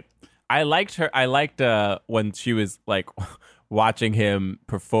 Right. I liked when she was like watching him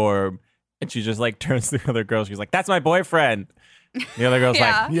perform, and she just like turns to the other girl. She's like, "That's my boyfriend." The other girl's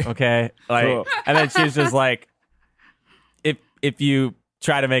like, "Okay," like, cool. And then she's just like, "If you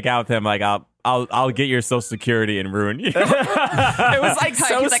try to make out with him, like I'll get your Social Security and ruin you." It was like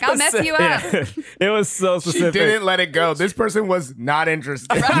so He's like, "I'll mess you up." Yeah. It was so specific. She didn't let it go. This person was not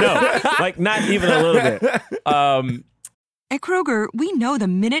interested. No, like not even a little bit. At Kroger, we know the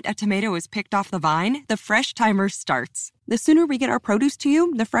minute a tomato is picked off the vine, the fresh timer starts. The sooner we get our produce to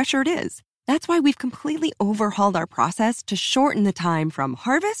you, the fresher it is. That's why we've completely overhauled our process to shorten the time from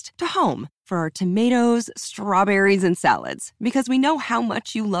harvest to home for our tomatoes, strawberries, and salads. Because we know how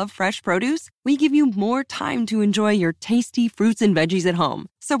much you love fresh produce, we give you more time to enjoy your tasty fruits and veggies at home.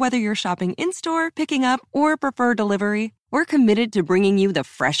 So whether you're shopping in-store, picking up, or prefer delivery, we're committed to bringing you the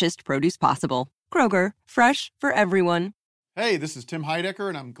freshest produce possible. Kroger, fresh for everyone. Hey, this is Tim Heidecker,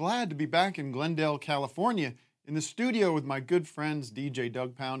 and I'm glad to be back in Glendale, California, in the studio with my good friends DJ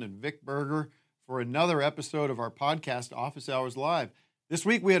Doug Pound and Vic Berger for another episode of our podcast, Office Hours Live. This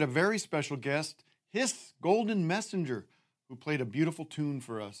week we had a very special guest, Hiss Golden Messenger, who played a beautiful tune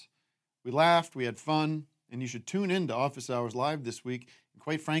for us. We laughed, we had fun, and you should tune in to Office Hours Live this week, and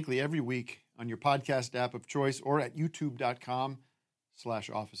quite frankly, every week on your podcast app of choice or at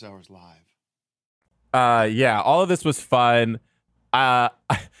youtube.com/Office Hours Live. All of this was fun. I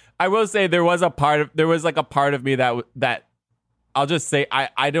will say there was a part of me that I'll just say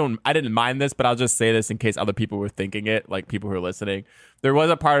I didn't mind this, but I'll just say this in case other people were thinking it, like people who are listening. There was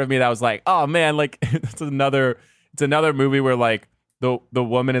a part of me that was like, oh man, like it's another movie where like the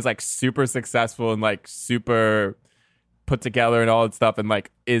woman is like super successful and like super put together and all that stuff, and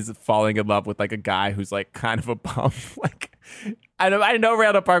like is falling in love with like a guy who's like kind of a bum. Like I know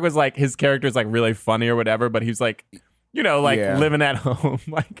Randall Park was like, his character is like really funny or whatever, but he's like, you know, like living at home,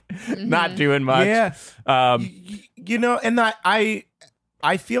 like not doing much. Yeah. You know, and I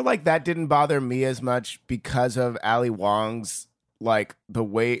feel like that didn't bother me as much because of Ali Wong's, like, the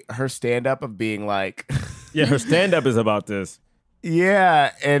way her stand up of being like Yeah, her stand-up is about this.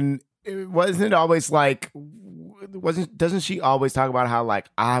 Yeah, and wasn't it always like, doesn't she always talk about how like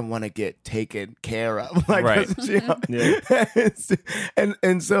I want to get taken care of? Like, Right. doesn't she?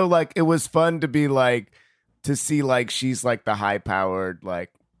 and so like it was fun to be like to see like she's like the high powered,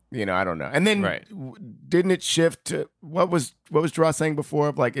 like, you know, I don't know. And then didn't it shift to what was Draw saying before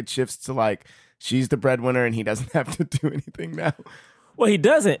of like it shifts to like she's the breadwinner and he doesn't have to do anything now? Well, he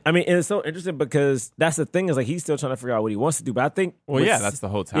doesn't. I mean, and it's so interesting because that's the thing is like he's still trying to figure out what he wants to do. But I think, that's the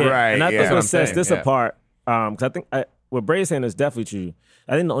whole time, right? And I think what sets saying, this apart, because I think what Bray's saying is definitely true.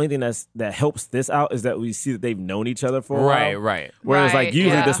 I think the only thing that helps this out is that we see that they've known each other for a while. Right. Whereas like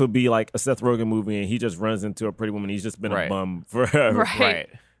usually this would be like a Seth Rogen movie and he just runs into a pretty woman. He's just been a bum forever. Right.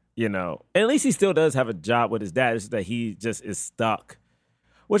 You know, and at least he still does have a job with his dad. It's just that he just is stuck,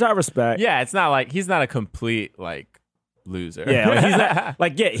 which I respect. Yeah, it's not like he's not a complete like loser. Yeah,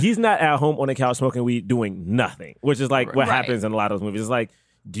 like he's not at home on the couch smoking weed doing nothing, which is like what happens in a lot of those movies. It's like,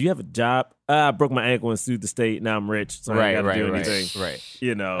 do you have a job? I broke my ankle and sued the state. Now I'm rich, so I ain't got to do anything. Right.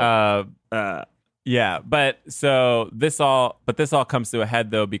 You know. Yeah, but this all comes to a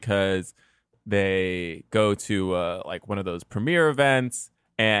head though because they go to like one of those premiere events,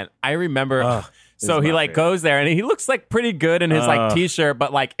 and I remember. So he like goes there and he looks like pretty good in his like t-shirt,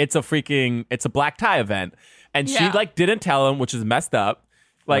 but like it's a black tie event. And she like didn't tell him, which is messed up.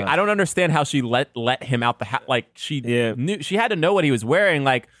 Like I don't understand how she let him out the house. Like she knew she had to know what he was wearing.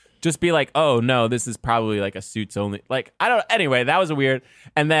 Like just be like, oh no, this is probably like a suits only. Like I don't. Anyway, that was weird.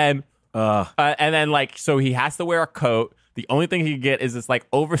 And then like so he has to wear a coat. The only thing he can get is this like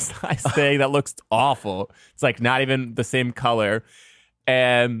oversized thing that looks awful. It's like not even the same color.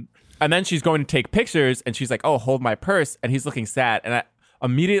 And then she's going to take pictures, and she's like, "Oh, hold my purse." And he's looking sad. And I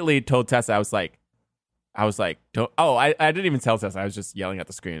immediately told Tessa, I was like, don't. Oh, I didn't even tell Tessa. I was just yelling at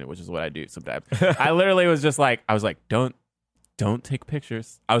the screen, which is what I do sometimes. I literally was just like, I was like, don't take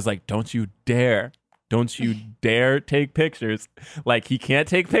pictures. I was like, don't you dare take pictures. Like he can't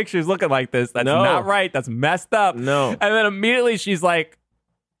take pictures looking like this. That's not right. That's messed up. No. And then immediately she's like,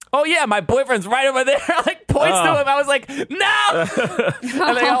 oh yeah, my boyfriend's right over there. Like points to him. I was like, no.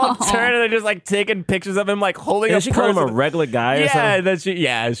 And they all turn and they're just like taking pictures of him, like holding. And she called him a regular guy. Or something? And then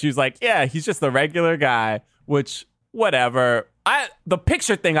she was like, yeah, he's just the regular guy. Which whatever. The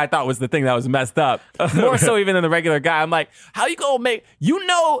picture thing I thought was the thing that was messed up. More so even than the regular guy. I'm like, how you gonna make you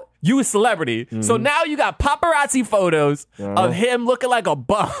a celebrity? Mm-hmm. So now you got paparazzi photos of him looking like a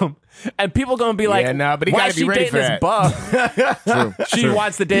bum. And people gonna be like, but he why gotta is she be ready dating for this bum? She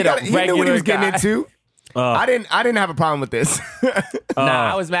wants to date a regular he knew what he was getting guy. into. I didn't have a problem with this.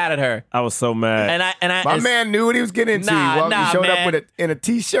 I was mad at her. I was so mad. My man knew what he was getting into. He showed up in a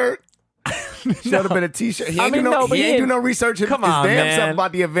t-shirt. Showed up in a t-shirt. He ain't do no research. Come on, man. Self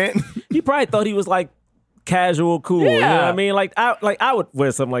about the event. He probably thought he was like casual, cool. Yeah. You know what I mean? Like I would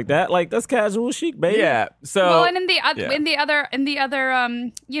wear something like that. Like that's casual chic, baby. Yeah. So well, and in the other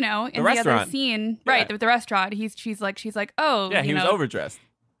scene, right? Yeah. The restaurant. She's like, oh, yeah, he was overdressed.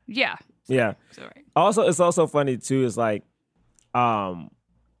 Yeah. Yeah. So, right. Also, it's also funny too. Is like, one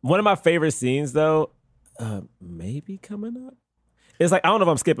of my favorite scenes though, maybe coming up. It's like I don't know if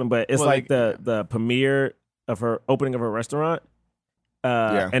I'm skipping, but it's the premiere of her opening of her restaurant,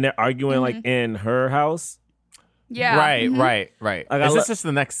 and they're arguing like in her house. Yeah. Right. Like, is this just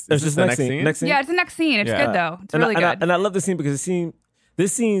the next? Is this the next scene? Next scene? Yeah, it's the next scene. It's good though. It's really good. And I love this scene because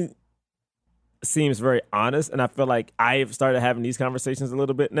this scene seems very honest, and I feel like I've started having these conversations a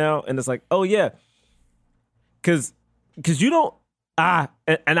little bit now, and it's like, oh yeah, because you don't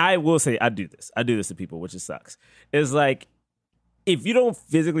and I will say I do this to people, which it sucks. It's like if you don't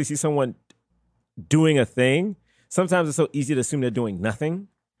physically see someone doing a thing, sometimes it's so easy to assume they're doing nothing.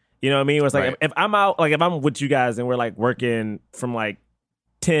 You know what I mean? Where it's like if I'm out, like if I'm with you guys and we're like working from like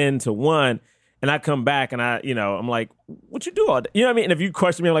 10 to 1 and I come back and I'm like, what you do all day? You know what I mean? And if you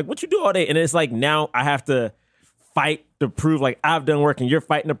question me, I'm like, what you do all day? And it's like now I have to fight to prove like I've done work and you're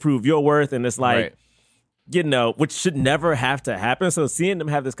fighting to prove your worth. And it's like, which should never have to happen. So seeing them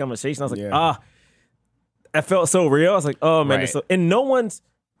have this conversation, I was like, I felt so real. I was like, oh man, and no one's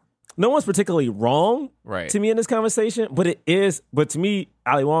particularly wrong to me in this conversation, but to me,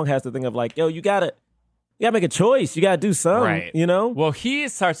 Ali Wong has the thing of like, yo, you gotta make a choice. You gotta do something, you know? Well, he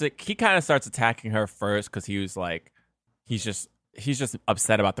kind of starts attacking her first because he was like, he's just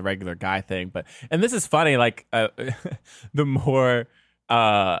upset about the regular guy thing. And this is funny, like the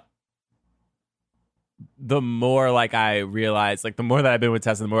more like I realize, like the more that I've been with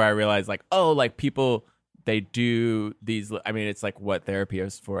Tessa, the more I realize like, oh, like people, they do these. I mean, it's like what therapy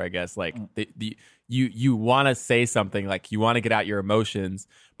is for, I guess. Like you want to say something, like you want to get out your emotions,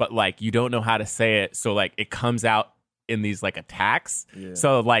 but like you don't know how to say it, so like it comes out in these like attacks. Yeah.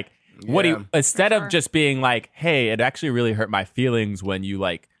 So like, what do you, instead of just being like, hey, it actually really hurt my feelings when you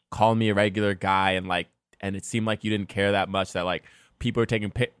like called me a regular guy and like, and it seemed like you didn't care that much, that like people are taking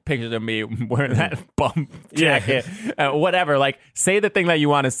pictures of me wearing that bum jacket, whatever. Like, say the thing that you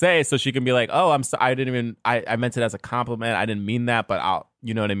want to say, so she can be like, "Oh, I'm sorry. I didn't even. I meant it as a compliment. I didn't mean that, but I'll,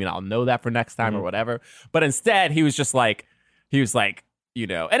 you know what I mean. I'll know that for next time or whatever." But instead, he was like, you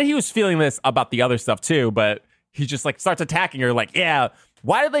know, and he was feeling this about the other stuff too. But he just like starts attacking her, like, yeah.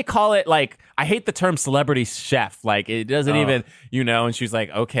 Why do they call it, like, I hate the term celebrity chef. Like, it doesn't even, you know, and she's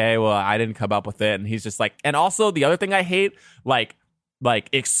like, okay, well, I didn't come up with it. And he's just like, and also the other thing I hate, like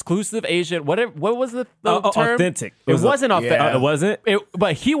exclusive Asian, what was the term? Authentic. It wasn't authentic. Yeah. It wasn't?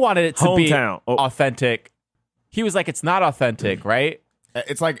 But he wanted it to Hometown. be authentic. He was like, it's not authentic, right?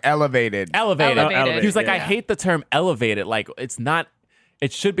 It's like elevated. Elevated. He was like, I hate the term elevated. Like, it's not.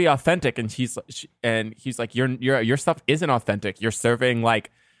 It should be authentic. And he's like, your stuff isn't authentic. You're serving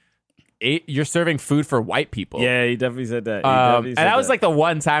you're serving food for white people. Yeah, he definitely said that. And that was like the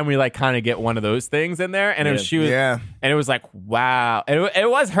one time we like kind of get one of those things in there. And and it was like, wow. And it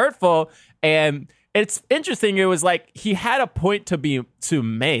was hurtful. And it's interesting. It was like he had a point to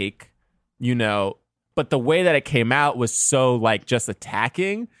make, you know, but the way that it came out was so like just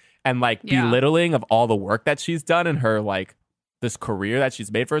attacking and like belittling of all the work that she's done in her like this career that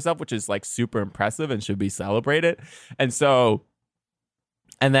she's made for herself, which is like super impressive and should be celebrated. And so,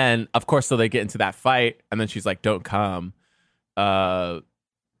 and then of course, so they get into that fight, and then she's like, don't come. And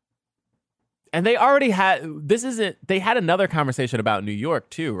they already had, they had another conversation about New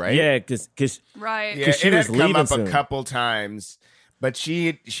York too, right? Yeah, because right. Yeah, she it was had come up soon. a couple times, but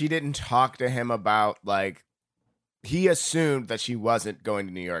she didn't talk to him about like, he assumed that she wasn't going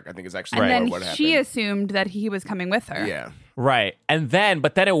to New York, I think is actually and what then happened. she assumed that he was coming with her. Yeah. Right.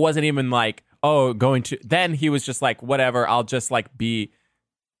 But then it wasn't even like, oh, going to, then he was just like, whatever, I'll just like be,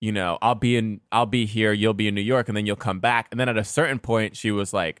 you know, I'll be here, you'll be in New York, and then you'll come back. And then at a certain point, he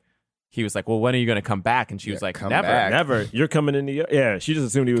was like, well, when are you going to come back? And she was like, never. back. Never. You're coming in New York. Yeah, she just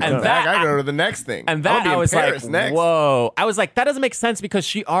assumed he was coming. Back, I go to the next thing. And that I was like, next. whoa. I was like, that doesn't make sense,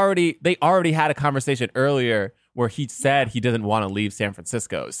 because they already had a conversation earlier where he said he doesn't want to leave San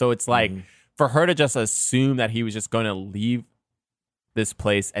Francisco. So it's like, for her to just assume that he was just going to leave this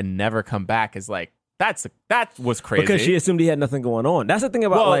place and never come back is like, that was crazy. Because she assumed he had nothing going on. That's the thing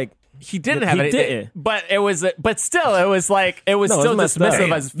about like, he didn't have anything. But still, it was like, it was still dismissive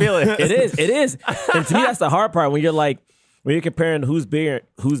of his feelings. It is. And to me, that's the hard part when you're comparing who's busier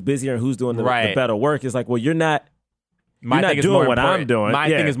and who's doing the better work. It's like, well, you're not doing what I'm doing. My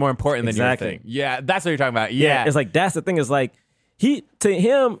thing is more important than your thing. Yeah, that's what you're talking about. Yeah. It's like, that's the thing. Is like, to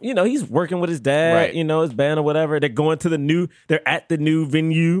him, you know, he's working with his dad, you know, his band or whatever. They're at the new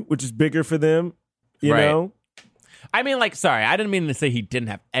venue, which is bigger for them, you know? I mean, like, sorry, I didn't mean to say he didn't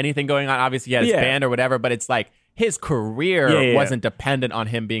have anything going on. Obviously, he had his band or whatever, but it's like his career wasn't dependent on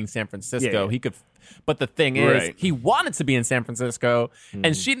him being San Francisco. He could, but the thing is, he wanted to be in San Francisco,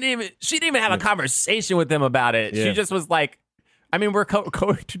 and she didn't even have a conversation with him about it. She just was like, I mean, we're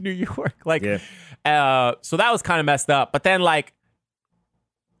going to New York, like, so that was kind of messed up. But then, like,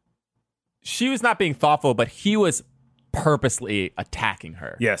 she was not being thoughtful, but he was purposely attacking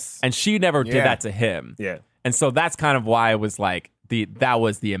her. Yes, and she never did that to him. Yeah. And so that's kind of why it was like that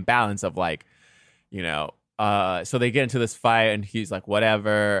was the imbalance of like, you know, so they get into this fight and he's like,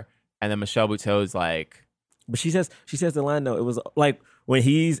 whatever. And then Michelle Buteau's like, but she says the line though. It was like when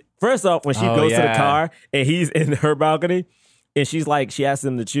first off, when she goes to the car and he's in her balcony and she's like, she asks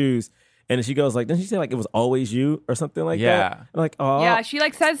him to choose. And she goes like, didn't she say like it was always you or something like that? I'm like, oh. Yeah, she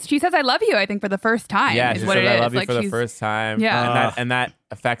says I love you, I think, for the first time. Yeah, is she what said it I is. love you like, for the first time. Yeah. And that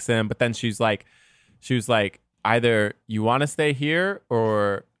affects him. But then she was like, either you want to stay here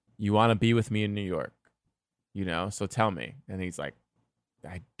or you want to be with me in New York, you know? So tell me. And he's like,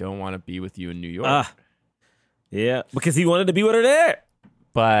 I don't want to be with you in New York. Yeah, because he wanted to be with her there.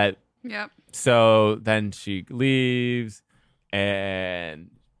 But so then she leaves and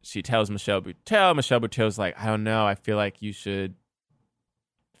she tells Michelle Buteau. Michelle Buteau's like, I don't know. I feel like you shouldn't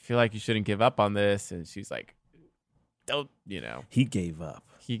give up on this. And she's like, don't, you know. He gave up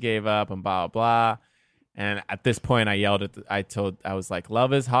And blah, blah. And at this point, I yelled I was like,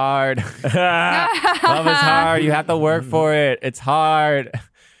 love is hard. Love is hard. You have to work for it. It's hard.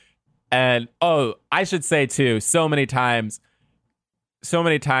 And, I should say too, so many times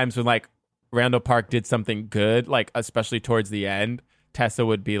when like Randall Park did something good, like especially towards the end, Tessa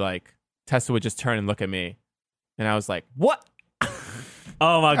would just turn and look at me And I was like, what?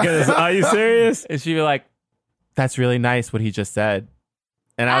 Oh my goodness, are you serious? And she'd be like, that's really nice what he just said.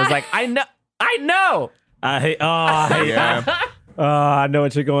 And I was like, I know. I hate I know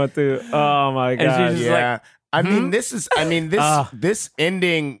what you're going through. Oh my god. And she's just like, this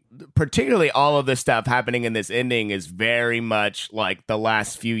ending, particularly all of the stuff happening in this ending, is very much like the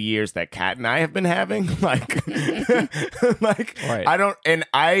last few years that Kat and I have been having. Like,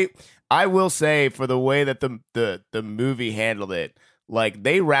 right. I will say, for the way that the movie handled it, like,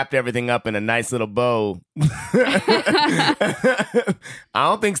 they wrapped everything up in a nice little bow. I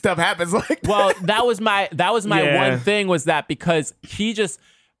don't think stuff happens like that. Well, that was my one thing, was that because he just,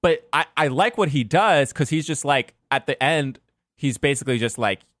 but I like what he does, because he's just like, at the end, he's basically just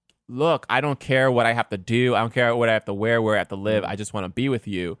like, look, I don't care what I have to do. I don't care what I have to wear, where I have to live. I just want to be with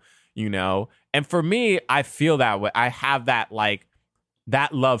you, you know? And for me, I feel that way. I have that, like,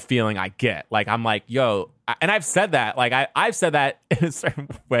 that love feeling I get. Like, I'm like, yo, and I've said that. Like, I've said that in a certain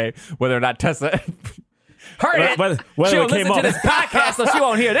way, whether or not Tessa heard it. Whether she it don't came listen to up. this podcast, so she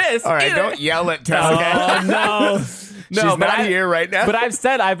won't hear this. All right, either. don't yell at Tessa. Oh no. She's not here right now. But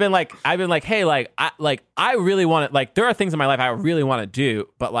I've been like, hey, I really want to, like, there are things in my life I really want to do,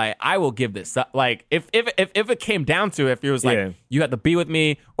 but like, I will give this up. Like, if it came down to it, if it was like, you have to be with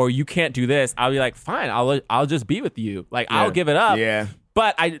me or you can't do this, I'll be like, fine, I'll just be with you. Like, I'll give it up. Yeah.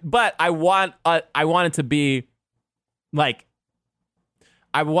 But I want it to be like,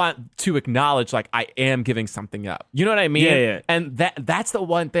 I want to acknowledge, like, I am giving something up. You know what I mean? Yeah. And that's the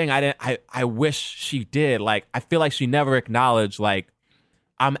one thing I wish she did. Like, I feel like she never acknowledged, like,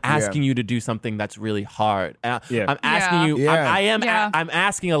 I'm asking you to do something that's really hard. I'm asking you. I'm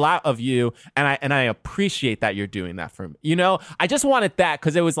asking a lot of you, and I appreciate that you're doing that for me. You know, I just wanted that,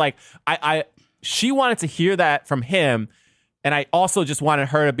 because it was like she wanted to hear that from him. And I also just wanted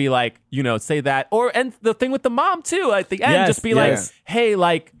her to be like, you know, say that. And the thing with the mom, too, at the end, just be like, hey,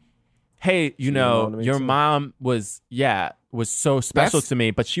 you know, your mom was so special to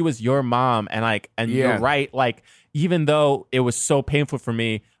me, but she was your mom. And like, and you're right. Like, even though it was so painful for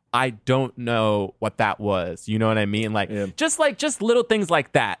me, I don't know what that was. You know what I mean? Like, just little things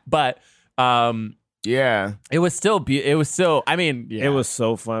like that. But, it was still it was so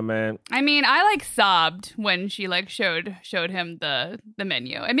fun, man. I mean, I like sobbed when she like showed him the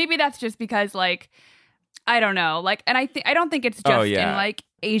menu. And maybe that's just because, like, I don't know. Like, and I don't think it's just in like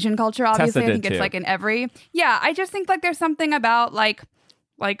Asian culture, obviously. I think it's like in every. Yeah, I just think like there's something about like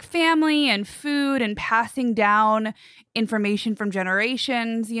family and food and passing down information from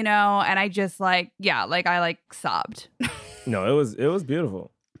generations, you know, and I just like, I like sobbed. No, it was beautiful.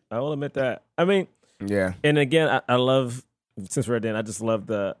 I will admit that. I mean, yeah. And again, I love, since we're done, I just love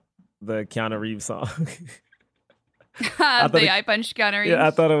the Keanu Reeves song. I punched Keanu Reeves. Yeah, I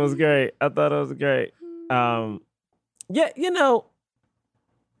thought it was great. Yeah, you know,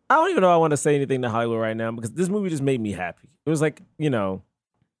 I don't even know I want to say anything to Hollywood right now, because this movie just made me happy. It was like, you know,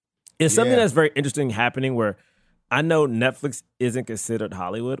 it's something that's very interesting happening where I know Netflix isn't considered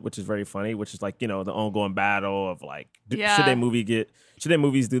Hollywood, which is very funny, which is like, you know, the ongoing battle of like, should their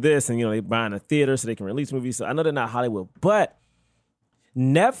movies do this? And, you know, they buy in a theater so they can release movies. So I know they're not Hollywood, but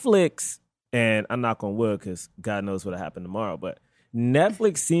Netflix, and I'm not going to wood because God knows what'll happen tomorrow, but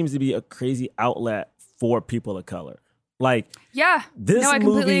Netflix seems to be a crazy outlet for people of color. Like, I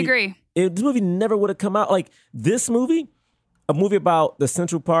completely agree. This movie never would have come out. Like, this movie, a movie about the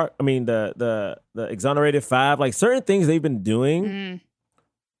Central Park, I mean, the Exonerated Five, like certain things they've been doing,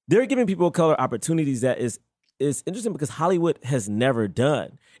 they're giving people of color opportunities that is interesting because Hollywood has never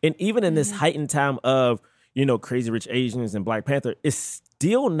done. And even in this heightened time of, you know, Crazy Rich Asians and Black Panther, it's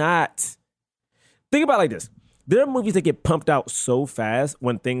still not. Think about it like this. There are movies that get pumped out so fast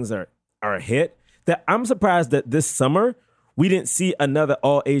when things are a hit that I'm surprised that this summer we didn't see another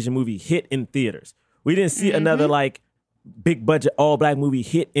all Asian movie hit in theaters. We didn't see another like big budget all black movie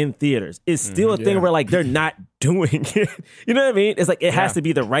hit in theaters. It's still a thing where like they're not doing it. You know what I mean? It's like it has to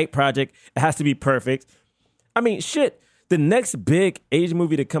be the right project. It has to be perfect. I mean, shit. The next big Asian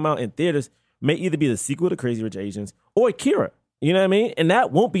movie to come out in theaters may either be the sequel to Crazy Rich Asians or Akira. You know what I mean? And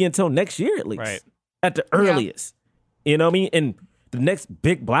that won't be until next year at least. Right. At the earliest. You know what I mean? And the next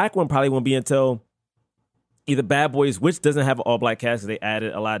big black one probably won't be until either Bad Boys, which doesn't have an all-black cast because they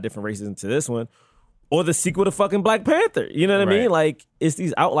added a lot of different races into this one, or the sequel to fucking Black Panther. You know what I mean? Like, it's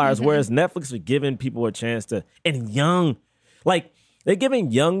these outliers, whereas Netflix are giving people a chance to, and they're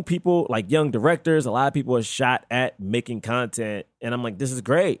giving young people, like young directors, a lot of people a shot at making content. And I'm like, this is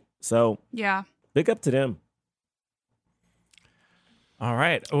great. So, big up to them. All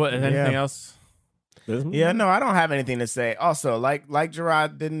right. Anything else? Yeah, no, I don't have anything to say. Also, like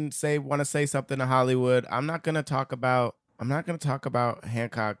Gerard didn't want to say something to Hollywood. I'm not gonna talk about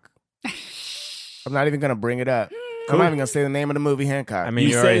Hancock. I'm not even gonna bring it up. I'm not even gonna say the name of the movie Hancock. I mean,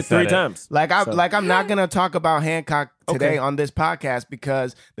 you said it 3 times. I'm not gonna talk about Hancock today on this podcast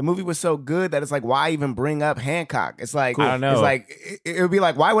because the movie was so good that it's like, why even bring up Hancock? It's like, I don't know. It's like it would be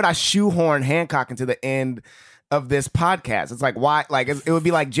like, why would I shoehorn Hancock into the end of this podcast? It's like, why? Like it would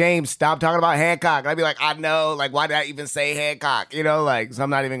be like, James, stop talking about Hancock. And I'd be like, I know. Like, why did I even say Hancock? You know, like, so I'm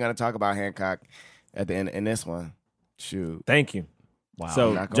not even gonna talk about Hancock at the end in this one. Shoot. Thank you. Wow.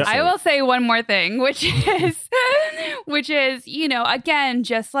 So I will say one more thing, which is, you know, again,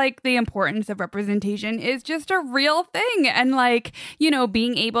 just like the importance of representation is just a real thing. And like, you know,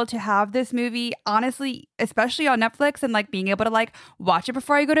 being able to have this movie, honestly, especially on Netflix, and like being able to like watch it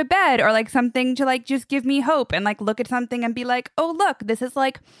before I go to bed, or like something to like just give me hope and like look at something and be like, oh, look, this is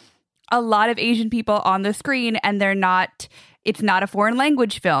like a lot of Asian people on the screen, and it's not a foreign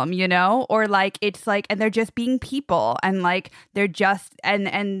language film, you know, or like it's like, and they're just being people, and like they're just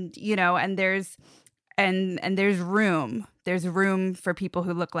and you know, and there's room for people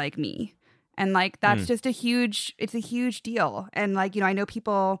who look like me, and like that's just it's a huge deal. And like, you know, I know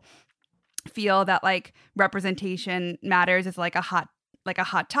people feel that like representation matters is like a hot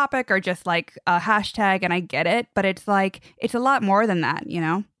topic or just like a hashtag, and I get it, but it's like it's a lot more than that, you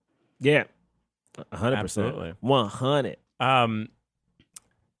know. Yeah, 100%, Absolutely. 100.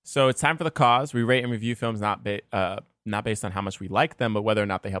 So it's time for the cause. We rate and review films not based on how much we like them, but whether or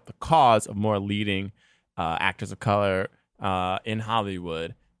not they help the cause of more leading actors of color in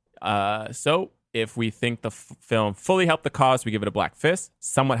Hollywood. So if we think the film fully helped the cause, we give it a black fist.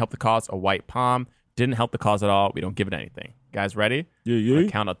 Somewhat helped the cause, a white palm. Didn't help the cause at all, we don't give it anything. Guys, ready? Yeah. On a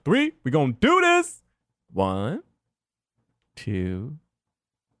count of 3, we gonna do this. 1, 2,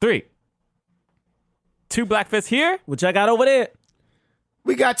 3. 2 black fists here. What y'all got over there?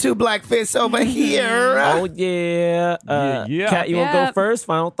 We got 2 black fists over here. Oh, yeah. Kat, you want to go first?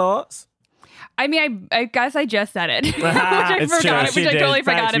 Final thoughts? I mean, I guess I just said it, which I I totally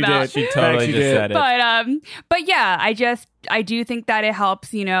forgot about. She totally just said it. But yeah, I do think that it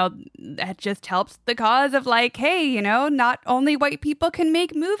helps, you know, it just helps the cause of like, hey, you know, not only white people can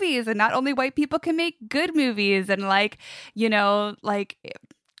make movies, and not only white people can make good movies, and like, you know, like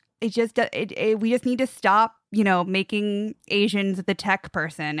we just need to stop, you know, making Asians the tech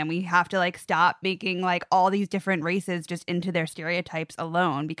person, and we have to like stop making like all these different races just into their stereotypes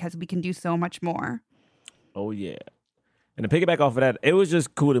alone, because we can do so much more. Oh yeah. And to piggyback off of that, it was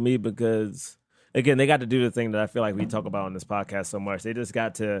just cool to me because again, they got to do the thing that I feel like we talk about on this podcast so much. They just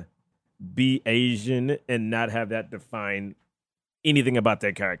got to be Asian and not have that define anything about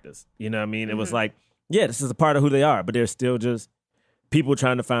their characters. You know what I mean? It was like, yeah, this is a part of who they are, but they're still just people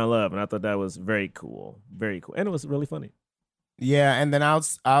trying to find love, and I thought that was very cool, and it was really funny. Yeah, and then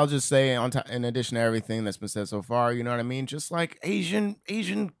I'll just say in addition to everything that's been said so far, you know what I mean? Just like Asian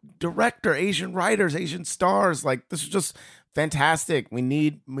director, Asian writers, Asian stars, like this is just fantastic. We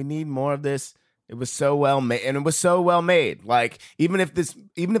need more of this. It was so well made, and it was so well made. Like even if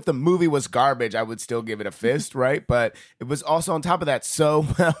the movie was garbage, I would still give it a fist, right? But it was also on top of that so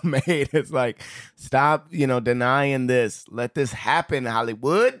well made. It's like, stop, you know, denying this. Let this happen,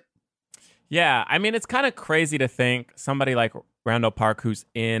 Hollywood. Yeah, I mean, it's kind of crazy to think somebody like Randall Park, who's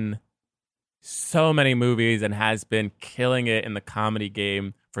in so many movies and has been killing it in the comedy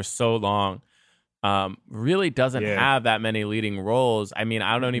game for so long, really doesn't have that many leading roles. I mean,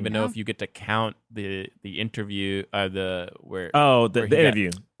 I don't even know if you get to count the interview, the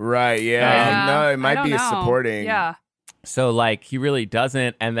interview. Right, yeah. No, it might be a supporting. Yeah. So like he really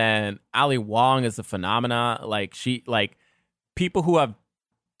doesn't. And then Ali Wong is a phenomena. Like people who have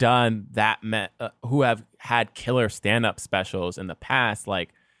done that, who have had killer stand-up specials in the past, like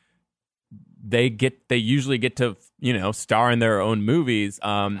they usually get to, you know, star in their own movies.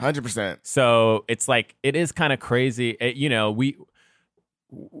 100%. So it's like, it is kind of crazy. You know,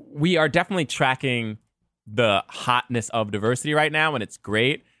 we are definitely tracking the hotness of diversity right now, and it's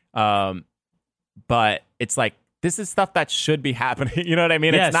great. But it's like, this is stuff that should be happening. You know what I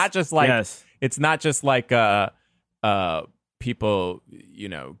mean? Yes. It's not just like people, you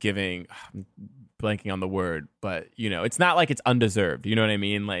know, giving, blanking on the word, but you know, it's not like it's undeserved. You know what I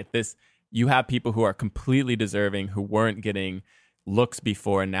mean? Like this, you have people who are completely deserving, who weren't getting looks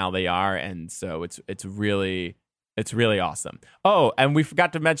before, and now they are, and so it's really awesome. Oh, and we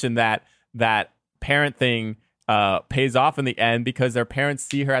forgot to mention that parent thing pays off in the end, because their parents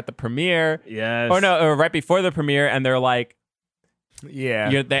see her at the premiere. Yes. Or right before the premiere, and they're like, yeah.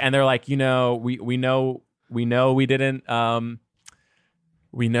 And they're like, you know, we know we didn't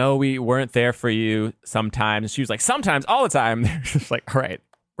we know we weren't there for you sometimes. She was like, sometimes, all the time. They're just like, all right,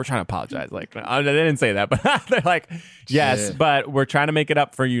 we're trying to apologize. Like, they didn't say that, but they're like, yes, but we're trying to make it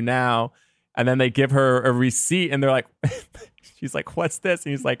up for you now. And then they give her a receipt and they're like, she's like, what's this?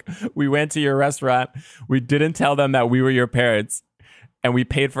 And he's like, we went to your restaurant. We didn't tell them that we were your parents. And we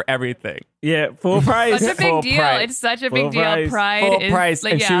paid for everything. Yeah, full price. Such a big Full deal. price. It's such a Full big deal. price. Pride Full is price.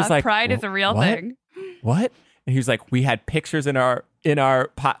 like, And she was like, pride is a real what? thing. What? And he was like, we had pictures in our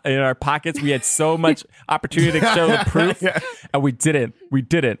pockets. We had so much opportunity to show the proof, and we didn't.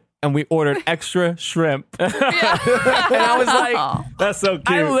 And we ordered extra shrimp. And I was like, that's so cute.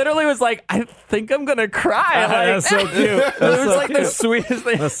 I literally was like, I think I'm gonna cry. Like, that's so cute. It was like the sweetest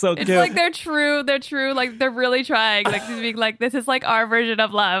thing. That's so It's cute. like they're true, like they're really trying, like to be like, this is like our version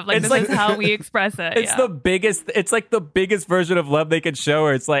of love. Like It's this like- is how we express it. It's the biggest. It's like the biggest version of love they could show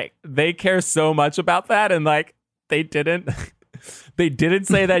her. It's like they care so much about that, and like they didn't. They didn't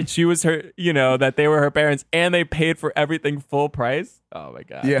say that she was her, that they were her parents, and they paid for everything full price. Oh my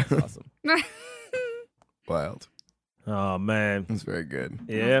god, Yeah. that's awesome. Wild. Oh man, That's very good.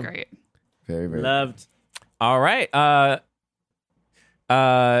 yeah, That's great. Very, very loved. All right,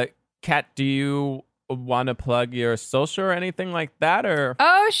 Kat, do you want to plug your social or anything like that, or?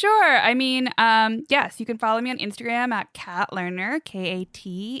 Oh, sure. I mean, yes, you can follow me on Instagram at Lerner,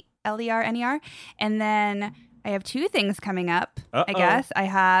 KATLERNER. And then I have 2 things coming up. I guess I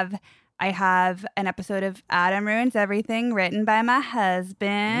have an episode of Adam Ruins Everything written by my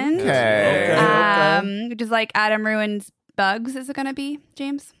husband. Okay. Which is like Adam Ruins Bugs. Is it going to be,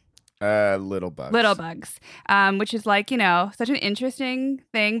 James? Little bugs. Little bugs, which is like, such an interesting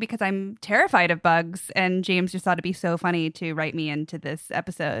thing because I'm terrified of bugs. And James just thought it'd be so funny to write me into this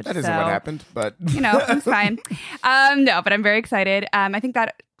episode. That isn't what happened, but it's fine. No, but I'm very excited. I think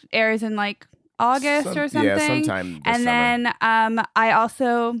that airs in like August or something. Yeah, sometime this and summer. then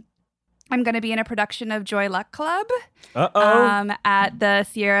I'm going to be in a production of Joy Luck Club at the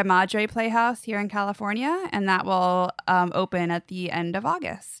Sierra Madre Playhouse here in California. And that will open at the end of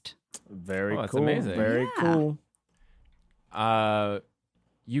August. Very that's cool. amazing. Very cool.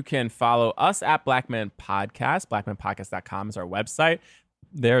 You can follow us at Blackman Podcast. BlackmanPodcast.com is our website.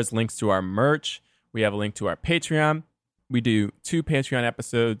 There's links to our merch. We have a link to our Patreon. We do 2 Patreon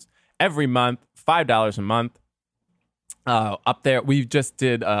episodes every month, $5 a month. Up there, we just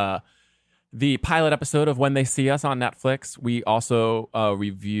did the pilot episode of When They See Us on Netflix. We also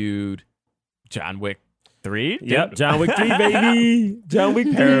reviewed John Wick 3. Yep, John Wick 3, baby. John Wick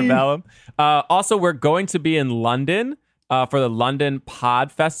 3. Parabellum. Also, we're going to be in London for the London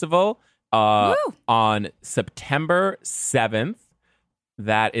Pod Festival on September 7th.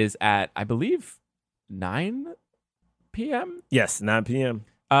 That is at, I believe, 9 p.m.? Yes, 9 p.m.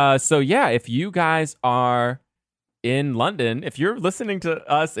 So, yeah, if you guys are in London, if you're listening to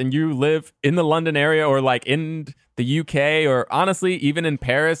us and you live in the London area or like in the UK or honestly even in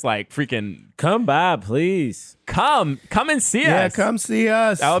Paris, like freaking come by, please. Come and see us. Yeah, come see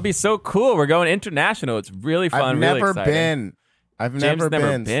us. That would be so cool. We're going international. It's really fun. I've really never exciting. been. I've James never never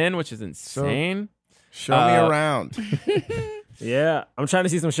been. been, which is insane. So, show me around. Yeah, I'm trying to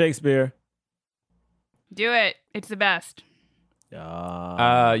see some Shakespeare. Do it. It's the best.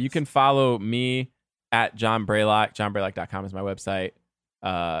 You can follow me at John Braylock. JohnBraylock.com is my website.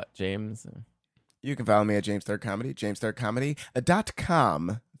 James? You can follow me at James Third Comedy.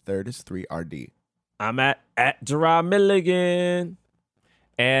 JamesThirdComedy.com. Third is 3RD. I'm at Gerard Milligan.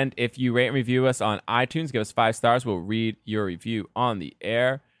 And if you rate and review us on iTunes, give us 5 stars. We'll read your review on the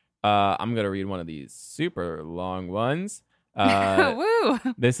air. I'm going to read one of these super long ones. Woo!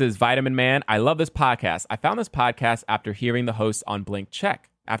 This is Vitamin Man. I love this podcast. I found this podcast after hearing the hosts on Blink Check.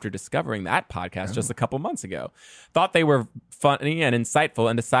 After discovering that podcast just a couple months ago. Thought they were funny and insightful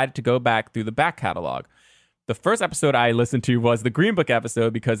and decided to go back through the back catalog. The first episode I listened to was the Green Book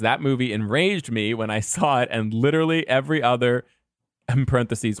episode because that movie enraged me when I saw it, and literally every other, in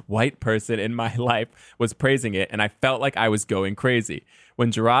parentheses, white person in my life was praising it, and I felt like I was going crazy.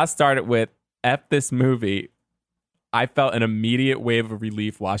 When Gerard started with F this movie, I felt an immediate wave of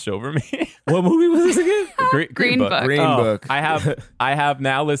relief wash over me. What movie was this again? Green Book. Green Book. I have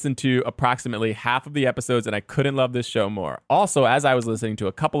now listened to approximately half of the episodes, and I couldn't love this show more. Also, as I was listening to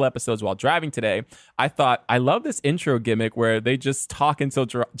a couple episodes while driving today, I thought, I love this intro gimmick where they just talk until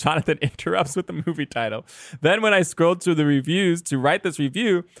Jonathan interrupts with the movie title. Then when I scrolled through the reviews to write this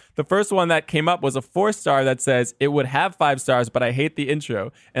review, the first one that came up was a 4-star that says, it would have 5 stars, but I hate the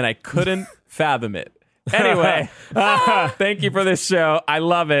intro, and I couldn't fathom it. Anyway, thank you for this show. I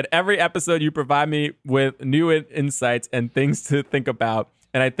love it. Every episode you provide me with new insights and things to think about.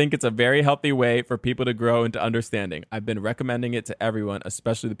 And I think it's a very healthy way for people to grow into understanding. I've been recommending it to everyone,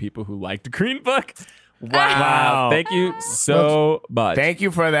 especially the people who liked Green Book. Wow. Thank you so much. Thank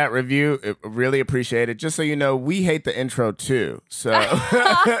you for that review. Really appreciate it. Just so you know, we hate the intro too. So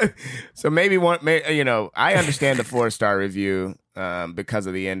so maybe I understand the 4-star review because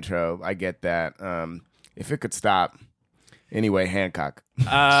of the intro. I get that. If it could stop. Anyway, Hancock.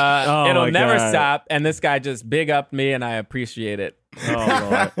 It'll never stop. And this guy just big upped me, and I appreciate it.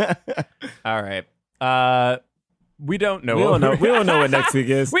 Oh, Lord. All right. We don't know. We don't know what next week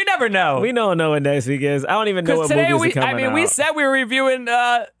is. We never know. We don't know what next week is. I don't even know what movies are coming out. We said we were reviewing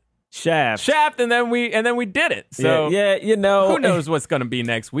Shaft, and then we did it. So yeah, who knows what's going to be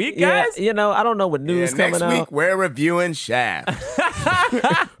next week, guys? Yeah, I don't know what news coming out. Next week we're reviewing Shaft.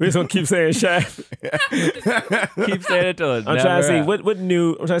 We're just gonna keep saying Shaft. Keep saying it till it's I'm trying to see what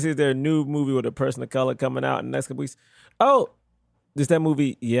new. I'm trying to see if there's a new movie with a person of color coming out in the next couple weeks. Oh, there's that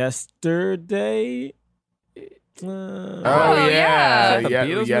movie Yesterday. Yeah. The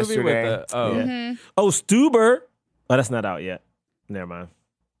Beatles Yesterday. movie with Stuber. Oh, that's not out yet. Never mind.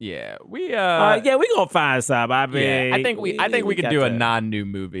 Yeah, we we gonna find some. I mean, I think we could do a non-new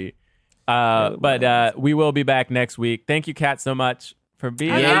movie. But we will be back next week. Thank you, Kat, so much for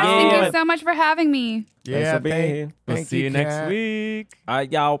being here. Thank you so much for having me. Thanks for being here. We'll see you next week. All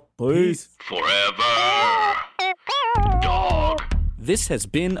right, y'all. Peace. Forever Dog. This has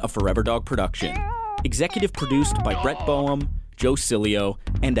been a Forever Dog production. Executive produced by Brett Boehm, Joe Cilio,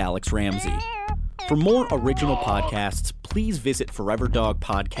 and Alex Ramsey. For more original podcasts, please visit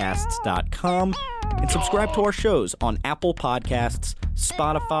foreverdogpodcasts.com and subscribe to our shows on Apple Podcasts,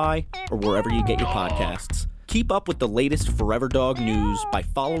 Spotify, or wherever you get your podcasts. Keep up with the latest Forever Dog news by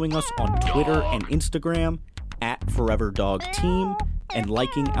following us on Twitter and Instagram @ForeverDogTeam and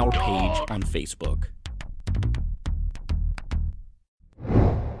liking our page on Facebook.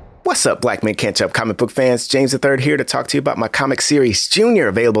 What's up, Black Men Can't Jump comic book fans? James III here to talk to you about my comic series Junior,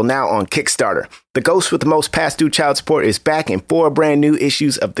 available now on Kickstarter. The ghost with the most past due child support is back in 4 brand new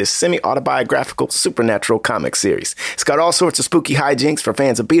issues of this semi-autobiographical supernatural comic series. It's got all sorts of spooky hijinks for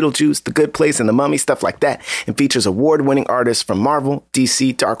fans of Beetlejuice, The Good Place, and The Mummy, stuff like that, and features award-winning artists from Marvel,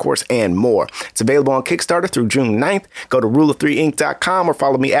 DC, Dark Horse, and more. It's available on Kickstarter through June 9th. Go to ruleof3inc.com or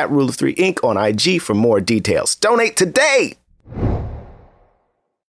follow me at ruleof3inc on IG for more details. Donate today!